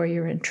 or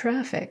you're in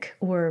traffic,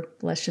 or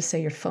let's just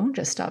say your phone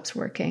just stops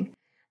working,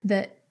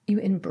 that you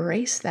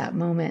embrace that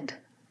moment,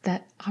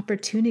 that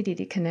opportunity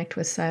to connect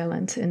with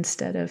silence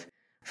instead of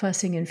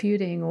fussing and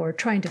feuding or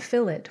trying to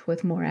fill it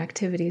with more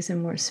activities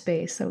and more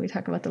space. So we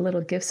talk about the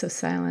little gifts of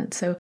silence.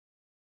 So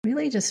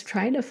really just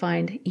trying to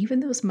find even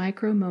those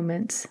micro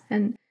moments.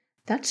 And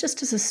that's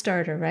just as a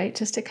starter, right?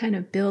 Just to kind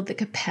of build the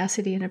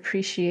capacity and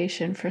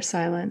appreciation for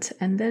silence.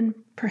 And then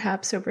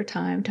perhaps over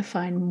time to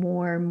find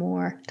more and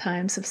more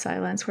times of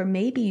silence where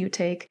maybe you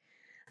take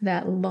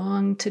that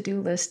long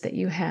to-do list that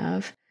you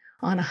have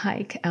on a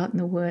hike out in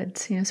the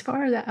woods. As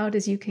far out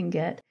as you can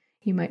get,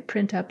 you might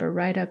print up or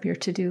write up your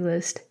to-do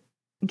list,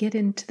 get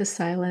into the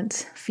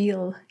silence,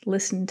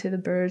 listen to the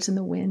birds and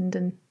the wind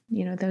and,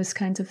 those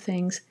kinds of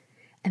things.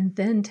 And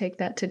then take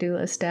that to-do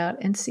list out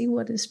and see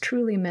what is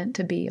truly meant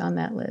to be on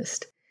that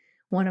list.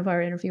 One of our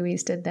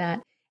interviewees did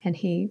that, and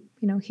he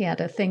had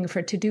a thing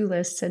for to-do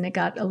lists, and it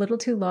got a little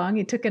too long.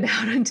 He took it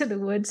out into the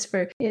woods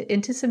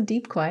into some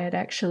deep quiet,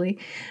 actually,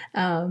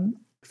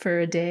 for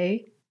a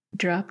day,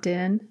 dropped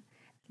in,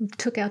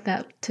 took out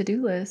that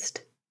to-do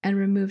list, and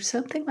removed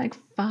something like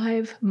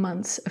 5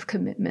 months of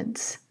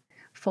commitments,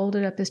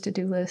 folded up his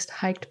to-do list,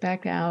 hiked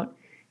back out.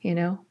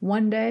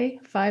 1 day,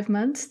 5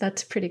 months,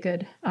 that's pretty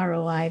good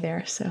ROI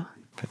there. So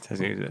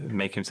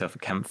make himself a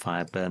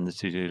campfire, burn the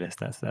to-do list.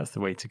 That's the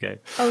way to go.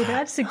 Oh,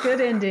 that's a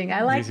good ending.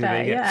 I like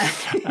that.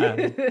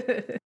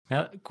 Yeah.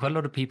 Now, quite a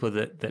lot of people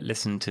that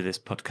listen to this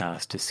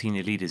podcast are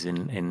senior leaders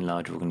in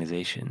large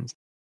organizations.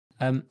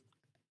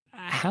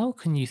 How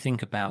can you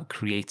think about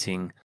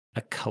creating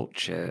a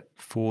culture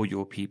for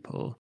your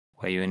people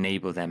where you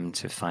enable them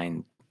to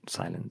find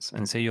silence?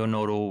 And so you're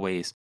not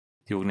always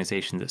the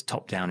organization that's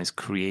top down is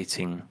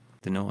creating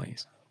the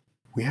noise.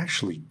 We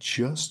actually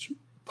just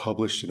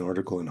published an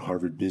article in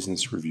Harvard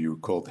Business Review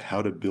called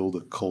How to Build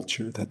a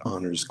Culture That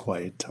Honors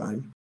Quiet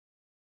Time.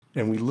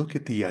 And we look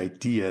at the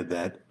idea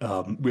that,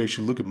 we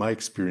actually look at my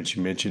experience.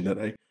 You mentioned that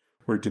I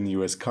worked in the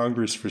U.S.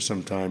 Congress for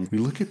some time. We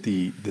look at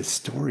the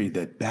story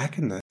that back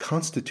in the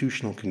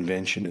Constitutional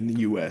Convention in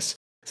the U.S.,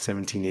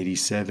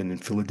 1787 in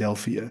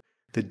Philadelphia,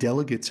 the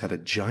delegates had a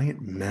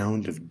giant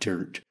mound of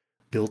dirt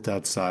built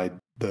outside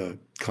the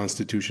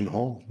Constitution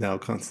Hall, now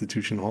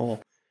Constitution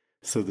Hall,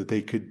 so that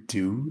they could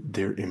do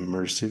their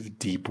immersive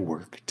deep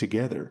work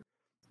together.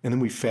 And then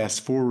we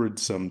fast forward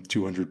some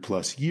 200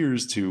 plus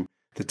years to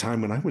the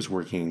time when I was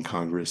working in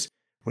Congress,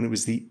 when it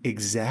was the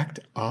exact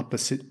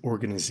opposite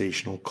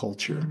organizational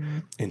culture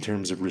in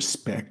terms of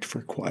respect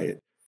for quiet.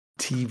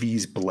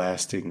 TVs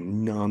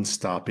blasting,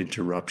 nonstop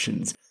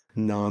interruptions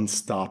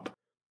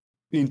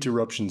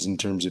in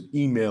terms of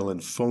email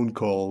and phone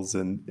calls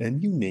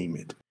and you name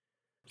it.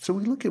 So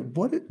we look at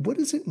what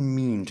does it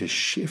mean to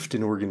shift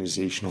an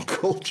organizational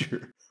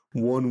culture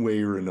one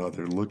way or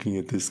another, looking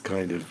at this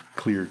kind of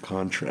clear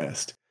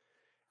contrast.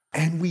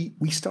 And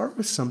we start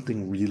with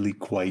something really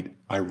quite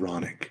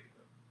ironic,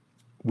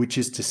 which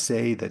is to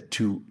say that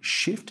to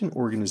shift an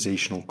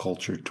organizational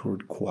culture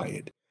toward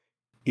quiet,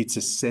 it's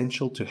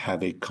essential to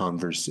have a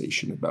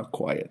conversation about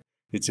quiet.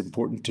 It's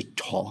important to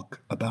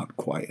talk about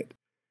quiet,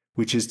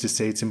 which is to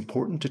say it's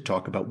important to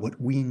talk about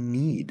what we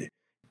need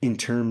in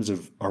terms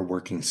of our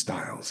working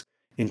styles,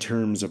 in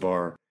terms of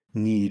our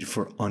need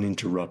for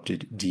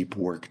uninterrupted deep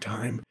work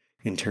time,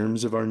 in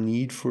terms of our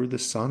need for the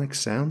sonic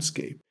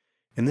soundscape.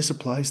 And this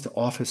applies to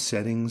office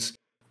settings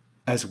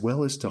as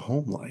well as to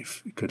home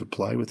life. It could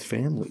apply with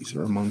families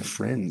or among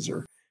friends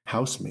or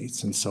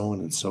housemates and so on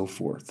and so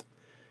forth.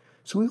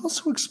 So we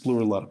also explore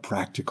a lot of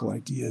practical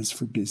ideas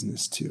for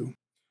business too.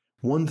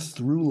 One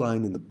through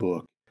line in the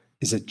book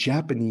is a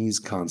Japanese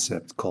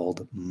concept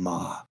called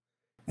ma.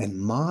 And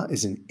ma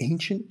is an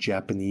ancient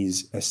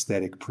Japanese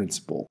aesthetic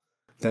principle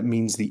that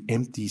means the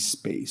empty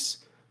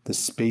space, the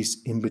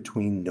space in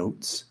between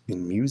notes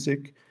in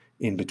music,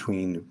 in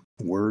between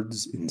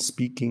words in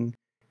speaking,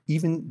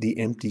 even the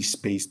empty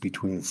space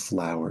between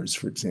flowers,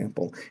 for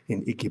example,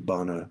 in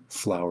ikebana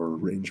flower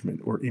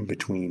arrangement, or in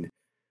between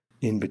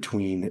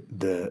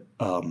the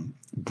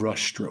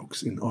brush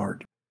strokes in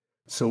art.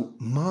 So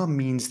ma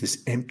means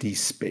this empty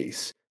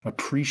space,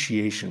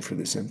 appreciation for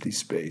this empty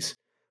space.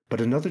 But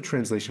another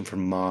translation for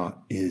ma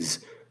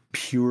is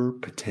pure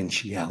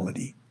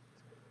potentiality.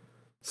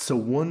 So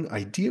one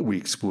idea we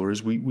explore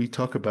is we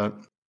talk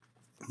about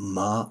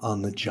ma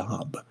on the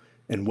job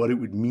and what it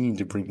would mean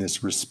to bring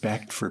this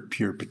respect for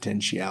pure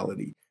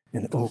potentiality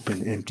and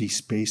open empty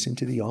space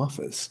into the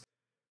office.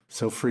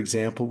 So, for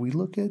example, we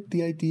look at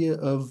the idea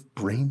of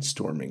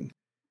brainstorming.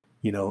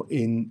 You know,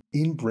 in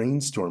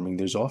brainstorming,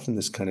 there's often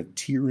this kind of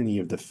tyranny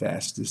of the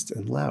fastest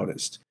and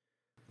loudest.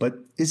 But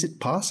is it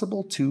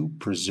possible to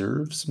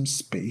preserve some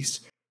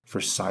space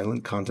for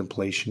silent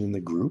contemplation in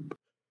the group?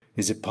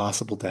 Is it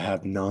possible to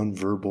have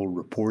nonverbal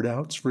report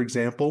outs, for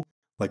example,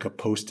 like a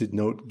post-it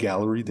note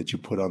gallery that you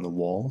put on the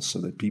wall so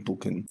that people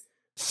can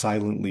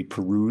silently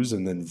peruse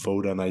and then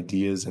vote on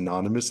ideas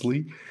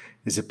anonymously?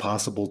 Is it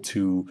possible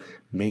to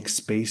make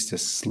space to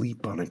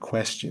sleep on a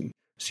question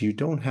so you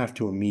don't have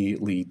to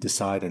immediately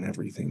decide on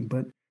everything,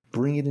 but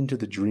bring it into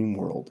the dream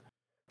world?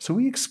 So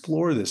we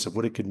explore this of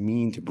what it could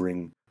mean to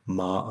bring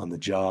ma on the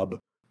job.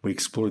 We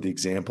explore the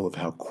example of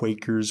how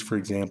Quakers, for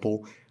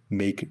example,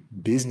 make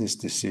business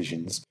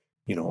decisions,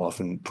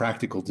 often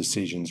practical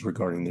decisions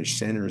regarding their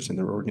centers and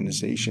their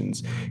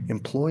organizations,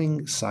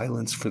 employing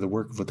silence for the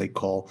work of what they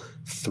call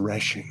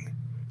threshing,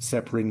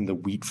 separating the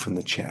wheat from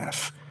the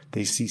chaff.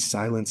 They see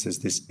silence as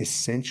this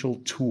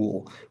essential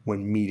tool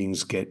when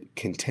meetings get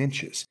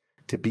contentious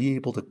to be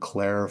able to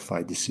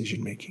clarify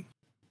decision-making.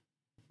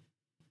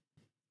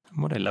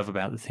 What I love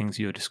about the things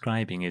you're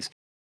describing is,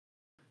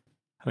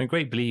 I'm a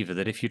great believer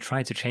that if you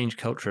try to change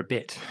culture a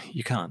bit,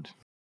 you can't.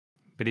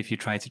 But if you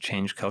try to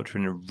change culture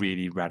in a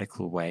really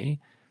radical way,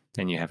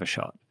 then you have a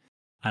shot.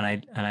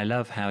 And I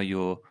love how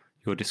your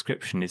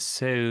description is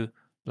so,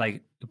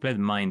 like, it blew the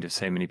mind of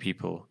so many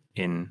people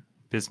in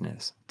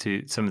business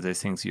to some of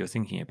those things that you're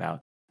thinking about.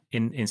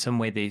 In some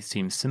way, they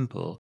seem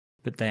simple,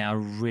 but they are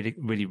really,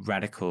 really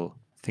radical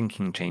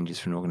thinking changes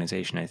for an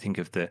organization. I think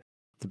of the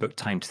book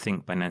Time to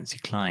Think by Nancy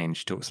Klein.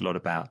 She talks a lot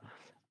about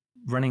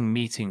running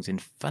meetings in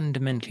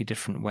fundamentally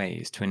different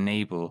ways to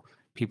enable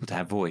people to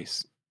have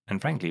voice,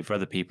 and frankly, for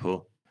other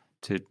people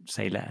to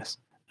say less,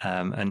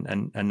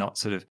 and not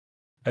sort of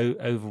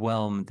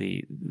overwhelm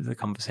the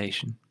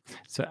conversation.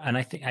 So, and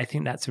I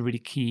think that's a really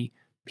key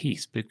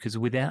piece, because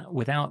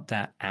without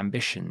that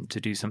ambition to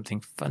do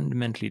something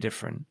fundamentally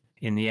different,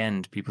 in the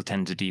end, people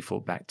tend to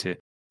default back to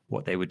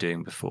what they were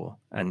doing before,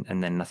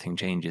 and then nothing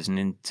changes. And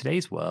in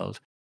today's world,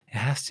 it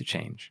has to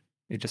change.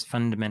 It just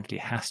fundamentally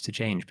has to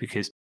change,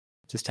 because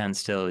to stand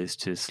still is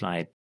to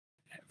slide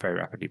very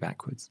rapidly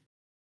backwards.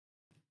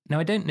 Now,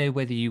 I don't know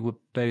whether you were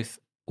both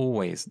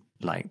always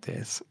like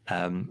this,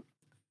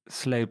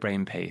 slow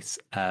brain pace,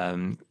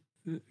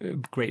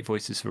 great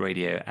voices for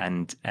radio,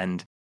 and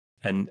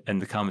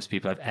the calmest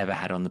people I've ever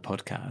had on the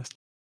podcast.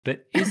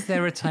 But is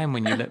there a time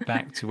when you look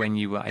back to when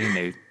you were, I don't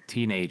know,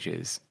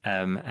 teenagers,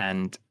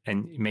 and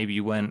maybe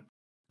you weren't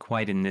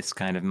quite in this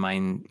kind of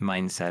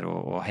mindset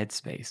or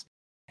headspace,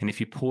 and if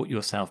you port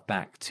yourself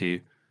back to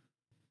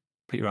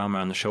put your arm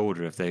around the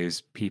shoulder of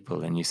those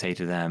people and you say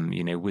to them,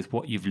 with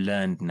what you've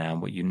learned now,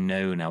 what you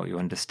know now, what you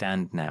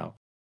understand now,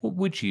 what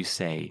would you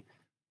say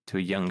to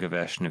a younger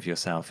version of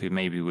yourself who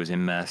maybe was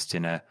immersed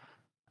in a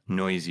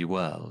noisy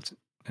world,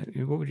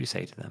 what would you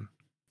say to them?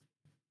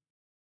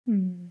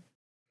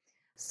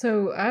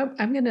 So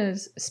I'm going to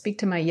speak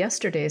to my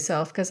yesterday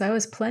self, because I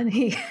was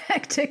plenty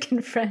hectic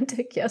and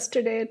frantic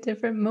yesterday at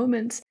different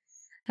moments.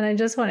 And I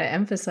just want to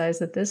emphasize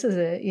that this is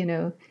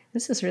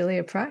this is really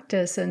a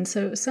practice. And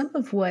so some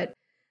of what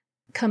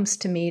comes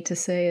to me to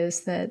say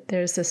is that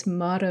there's this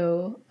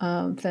motto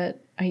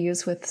that I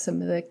use with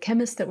some of the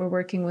chemists that we're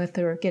working with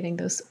who are getting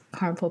those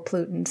harmful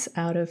pollutants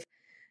out of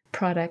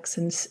products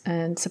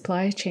and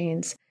supply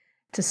chains,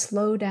 to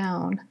slow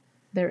down.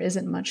 There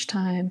isn't much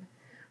time.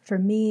 For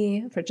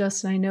me, for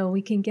Justin, I know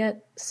we can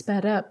get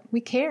sped up.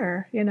 We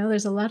care.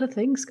 There's a lot of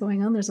things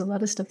going on. There's a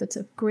lot of stuff that's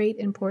of great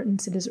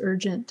importance. It is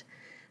urgent.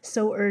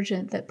 So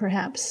urgent that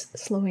perhaps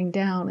slowing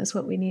down is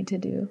what we need to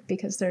do,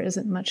 because there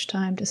isn't much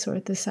time to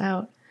sort this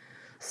out.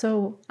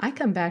 So I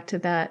come back to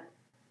that.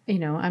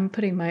 I'm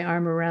putting my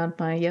arm around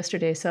my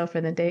yesterday self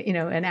and the day,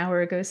 an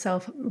hour ago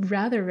self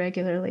rather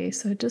regularly.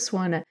 So I just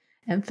want to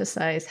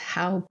emphasize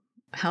how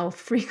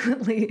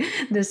frequently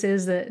this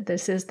is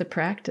the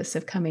practice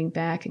of coming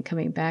back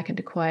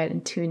into quiet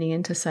and tuning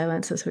into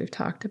silence, as we've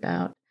talked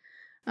about.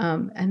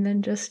 And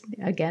then just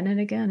again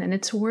and again. And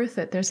it's worth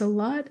it. There's a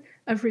lot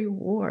of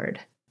reward.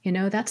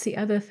 That's the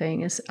other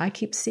thing, is I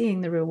keep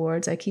seeing the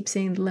rewards. I keep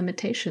seeing the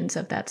limitations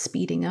of that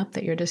speeding up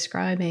that you're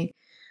describing.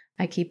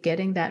 I keep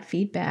getting that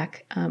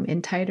feedback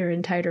in tighter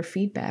and tighter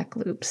feedback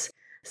loops.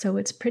 So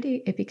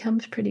it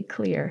becomes pretty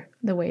clear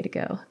the way to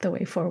go, the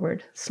way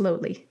forward,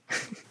 slowly.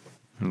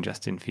 And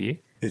Justin, for you?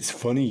 It's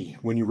funny,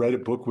 when you write a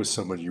book with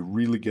someone, you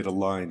really get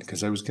aligned,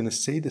 because I was going to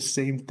say the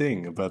same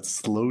thing about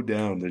slow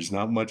down, there's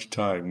not much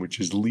time, which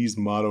is Leigh's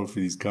motto for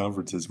these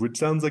conferences, which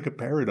sounds like a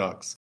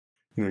paradox.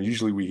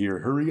 Usually we hear,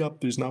 hurry up,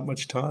 there's not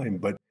much time,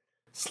 but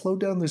slow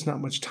down, there's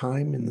not much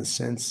time, in the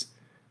sense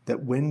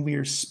that when we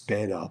are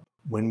sped up,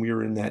 when we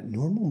are in that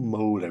normal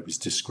mode I was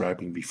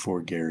describing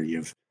before, Gary,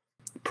 of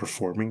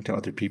performing to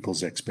other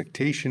people's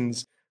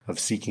expectations, of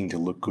seeking to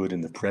look good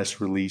in the press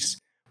release,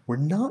 we're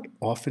not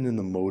often in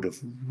the mode of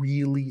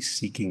really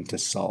seeking to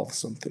solve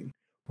something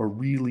or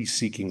really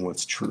seeking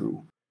what's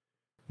true.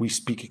 We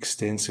speak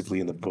extensively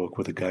in the book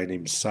with a guy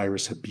named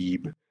Cyrus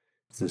Habib,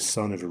 the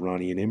son of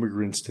Iranian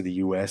immigrants to the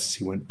U.S.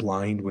 He went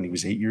blind when he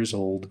was 8 years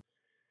old,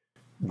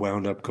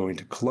 wound up going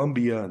to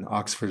Columbia and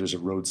Oxford as a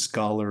Rhodes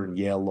Scholar and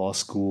Yale Law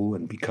School,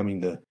 and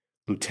becoming the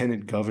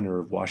lieutenant governor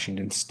of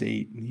Washington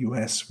State in the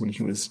U.S. when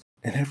he was,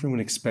 and everyone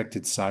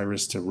expected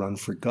Cyrus to run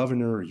for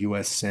governor or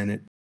U.S.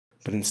 Senate.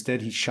 But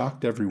instead, he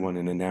shocked everyone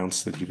and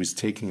announced that he was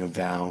taking a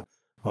vow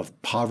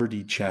of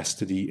poverty,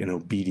 chastity, and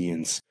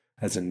obedience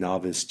as a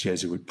novice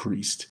Jesuit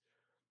priest.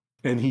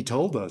 And he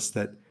told us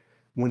that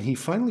when he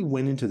finally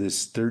went into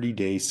this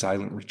 30-day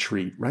silent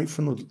retreat, right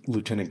from the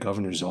lieutenant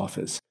governor's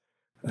office,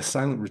 a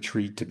silent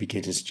retreat to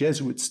begin his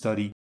Jesuit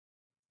study,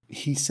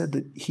 he said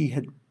that he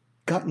had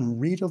gotten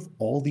rid of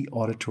all the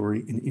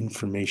auditory and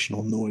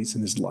informational noise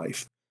in his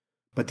life,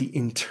 but the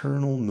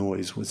internal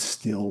noise was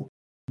still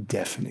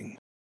deafening.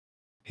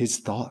 His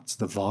thoughts,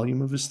 the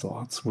volume of his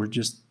thoughts, were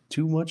just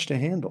too much to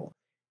handle.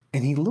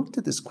 And he looked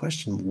at this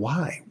question,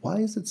 why? Why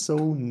is it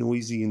so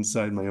noisy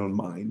inside my own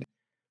mind?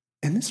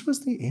 And this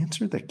was the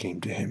answer that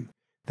came to him,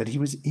 that he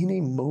was in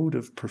a mode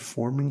of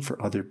performing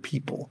for other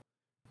people,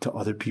 to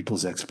other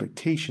people's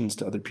expectations,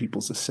 to other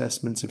people's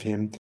assessments of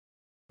him.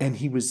 And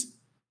he was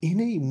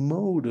in a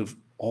mode of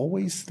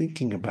always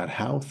thinking about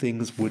how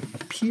things would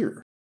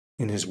appear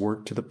in his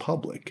work to the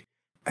public,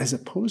 as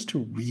opposed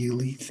to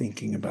really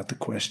thinking about the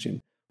question,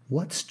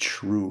 what's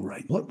true,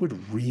 right? What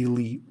would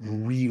really,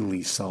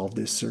 really solve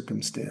this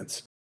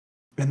circumstance?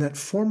 And that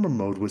former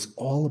mode was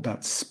all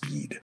about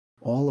speed,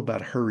 all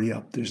about hurry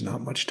up, there's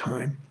not much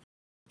time.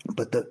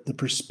 But the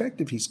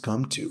perspective he's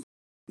come to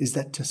is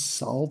that to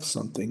solve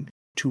something,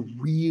 to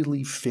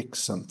really fix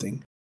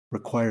something,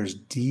 requires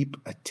deep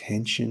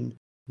attention,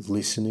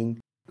 listening.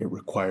 It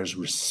requires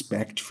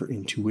respect for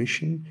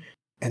intuition,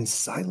 and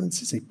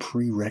silence is a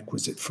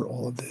prerequisite for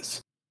all of this.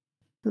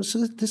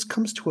 So this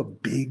comes to a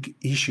big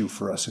issue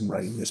for us in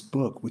writing this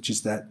book, which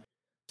is that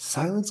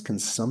silence can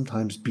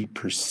sometimes be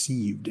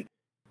perceived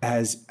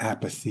as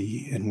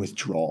apathy and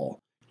withdrawal.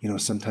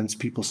 Sometimes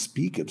people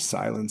speak of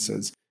silence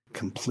as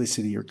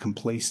complicity or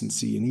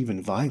complacency and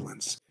even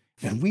violence.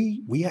 And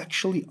we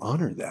actually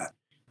honor that.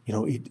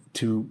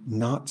 To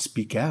not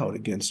speak out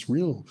against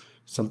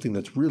something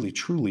that's really,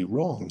 truly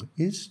wrong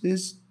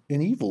is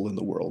an evil in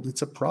the world.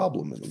 It's a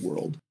problem in the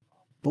world.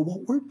 But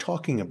what we're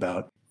talking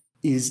about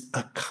is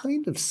a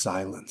kind of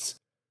silence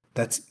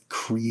that's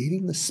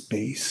creating the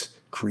space,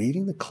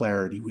 creating the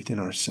clarity within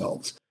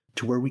ourselves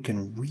to where we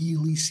can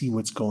really see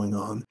what's going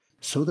on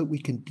so that we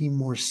can be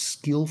more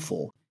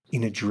skillful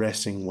in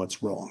addressing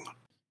what's wrong.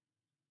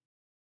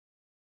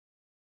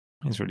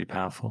 It's really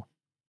powerful.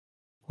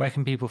 Where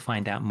can people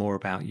find out more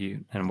about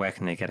you, and where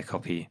can they get a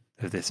copy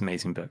of this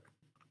amazing book?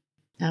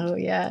 Oh,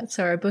 yeah.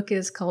 So our book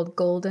is called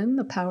Golden,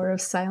 The Power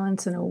of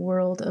Silence in a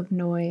World of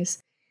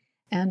Noise.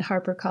 And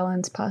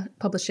HarperCollins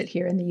published it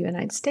here in the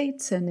United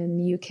States, and in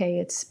the UK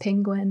it's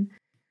Penguin.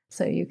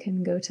 So you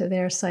can go to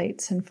their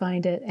sites and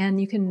find it. And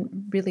you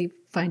can really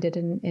find it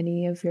in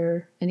any of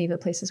the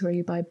places where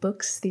you buy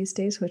books these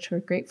days, which we're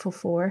grateful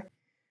for.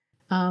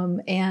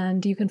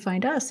 And you can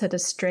find us at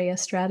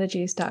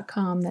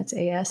astreastrategies.com. That's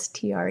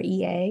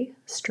ASTREA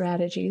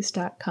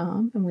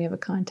strategies.com. And we have a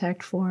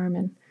contact form,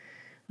 and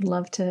I'd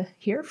love to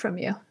hear from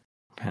you.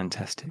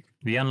 Fantastic.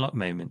 The unlock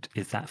moment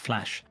is that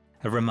flash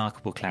of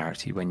remarkable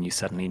clarity when you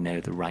suddenly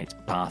know the right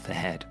path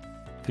ahead.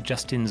 For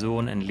Justin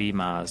Zorn and Leigh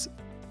Marz,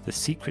 the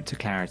secret to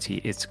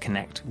clarity is to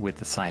connect with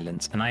the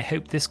silence, and I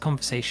hope this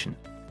conversation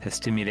has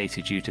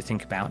stimulated you to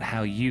think about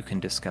how you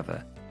can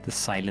discover the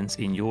silence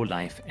in your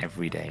life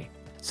every day.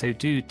 So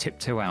do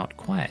tiptoe out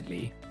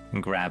quietly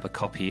and grab a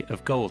copy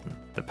of Golden,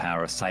 The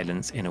Power of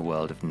Silence in a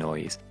World of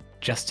Noise.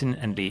 Justin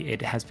and Leigh,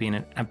 it has been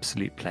an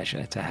absolute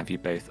pleasure to have you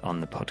both on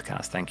the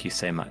podcast. Thank you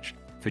so much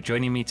for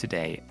joining me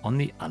today on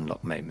The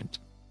Unlock Moment.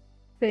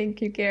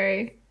 Thank you,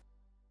 Gary.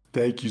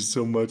 Thank you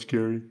so much,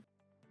 Gary.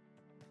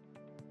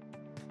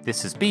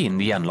 This has been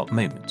The Unlock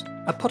Moment,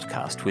 a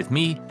podcast with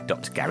me,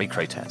 Dr. Gary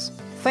Crotaz.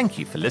 Thank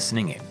you for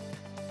listening in.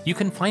 You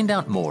can find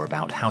out more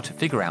about how to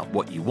figure out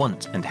what you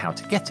want and how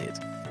to get it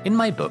in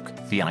my book,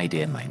 The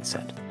Idea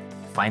Mindset.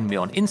 Find me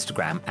on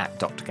Instagram at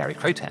Dr. Gary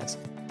Crotaz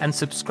and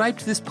subscribe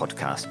to this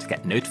podcast to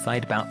get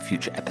notified about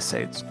future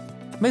episodes.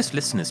 Most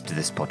listeners to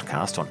this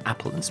podcast on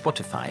Apple and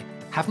Spotify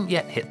haven't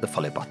yet hit the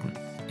follow button.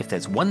 If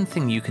there's one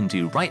thing you can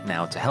do right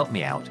now to help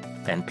me out,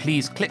 then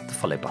please click the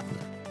follow button.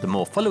 The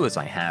more followers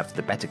I have,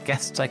 the better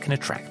guests I can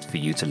attract for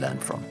you to learn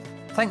from.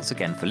 Thanks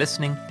again for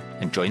listening,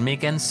 and join me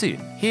again soon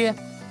here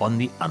on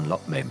The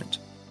Unlock Moment.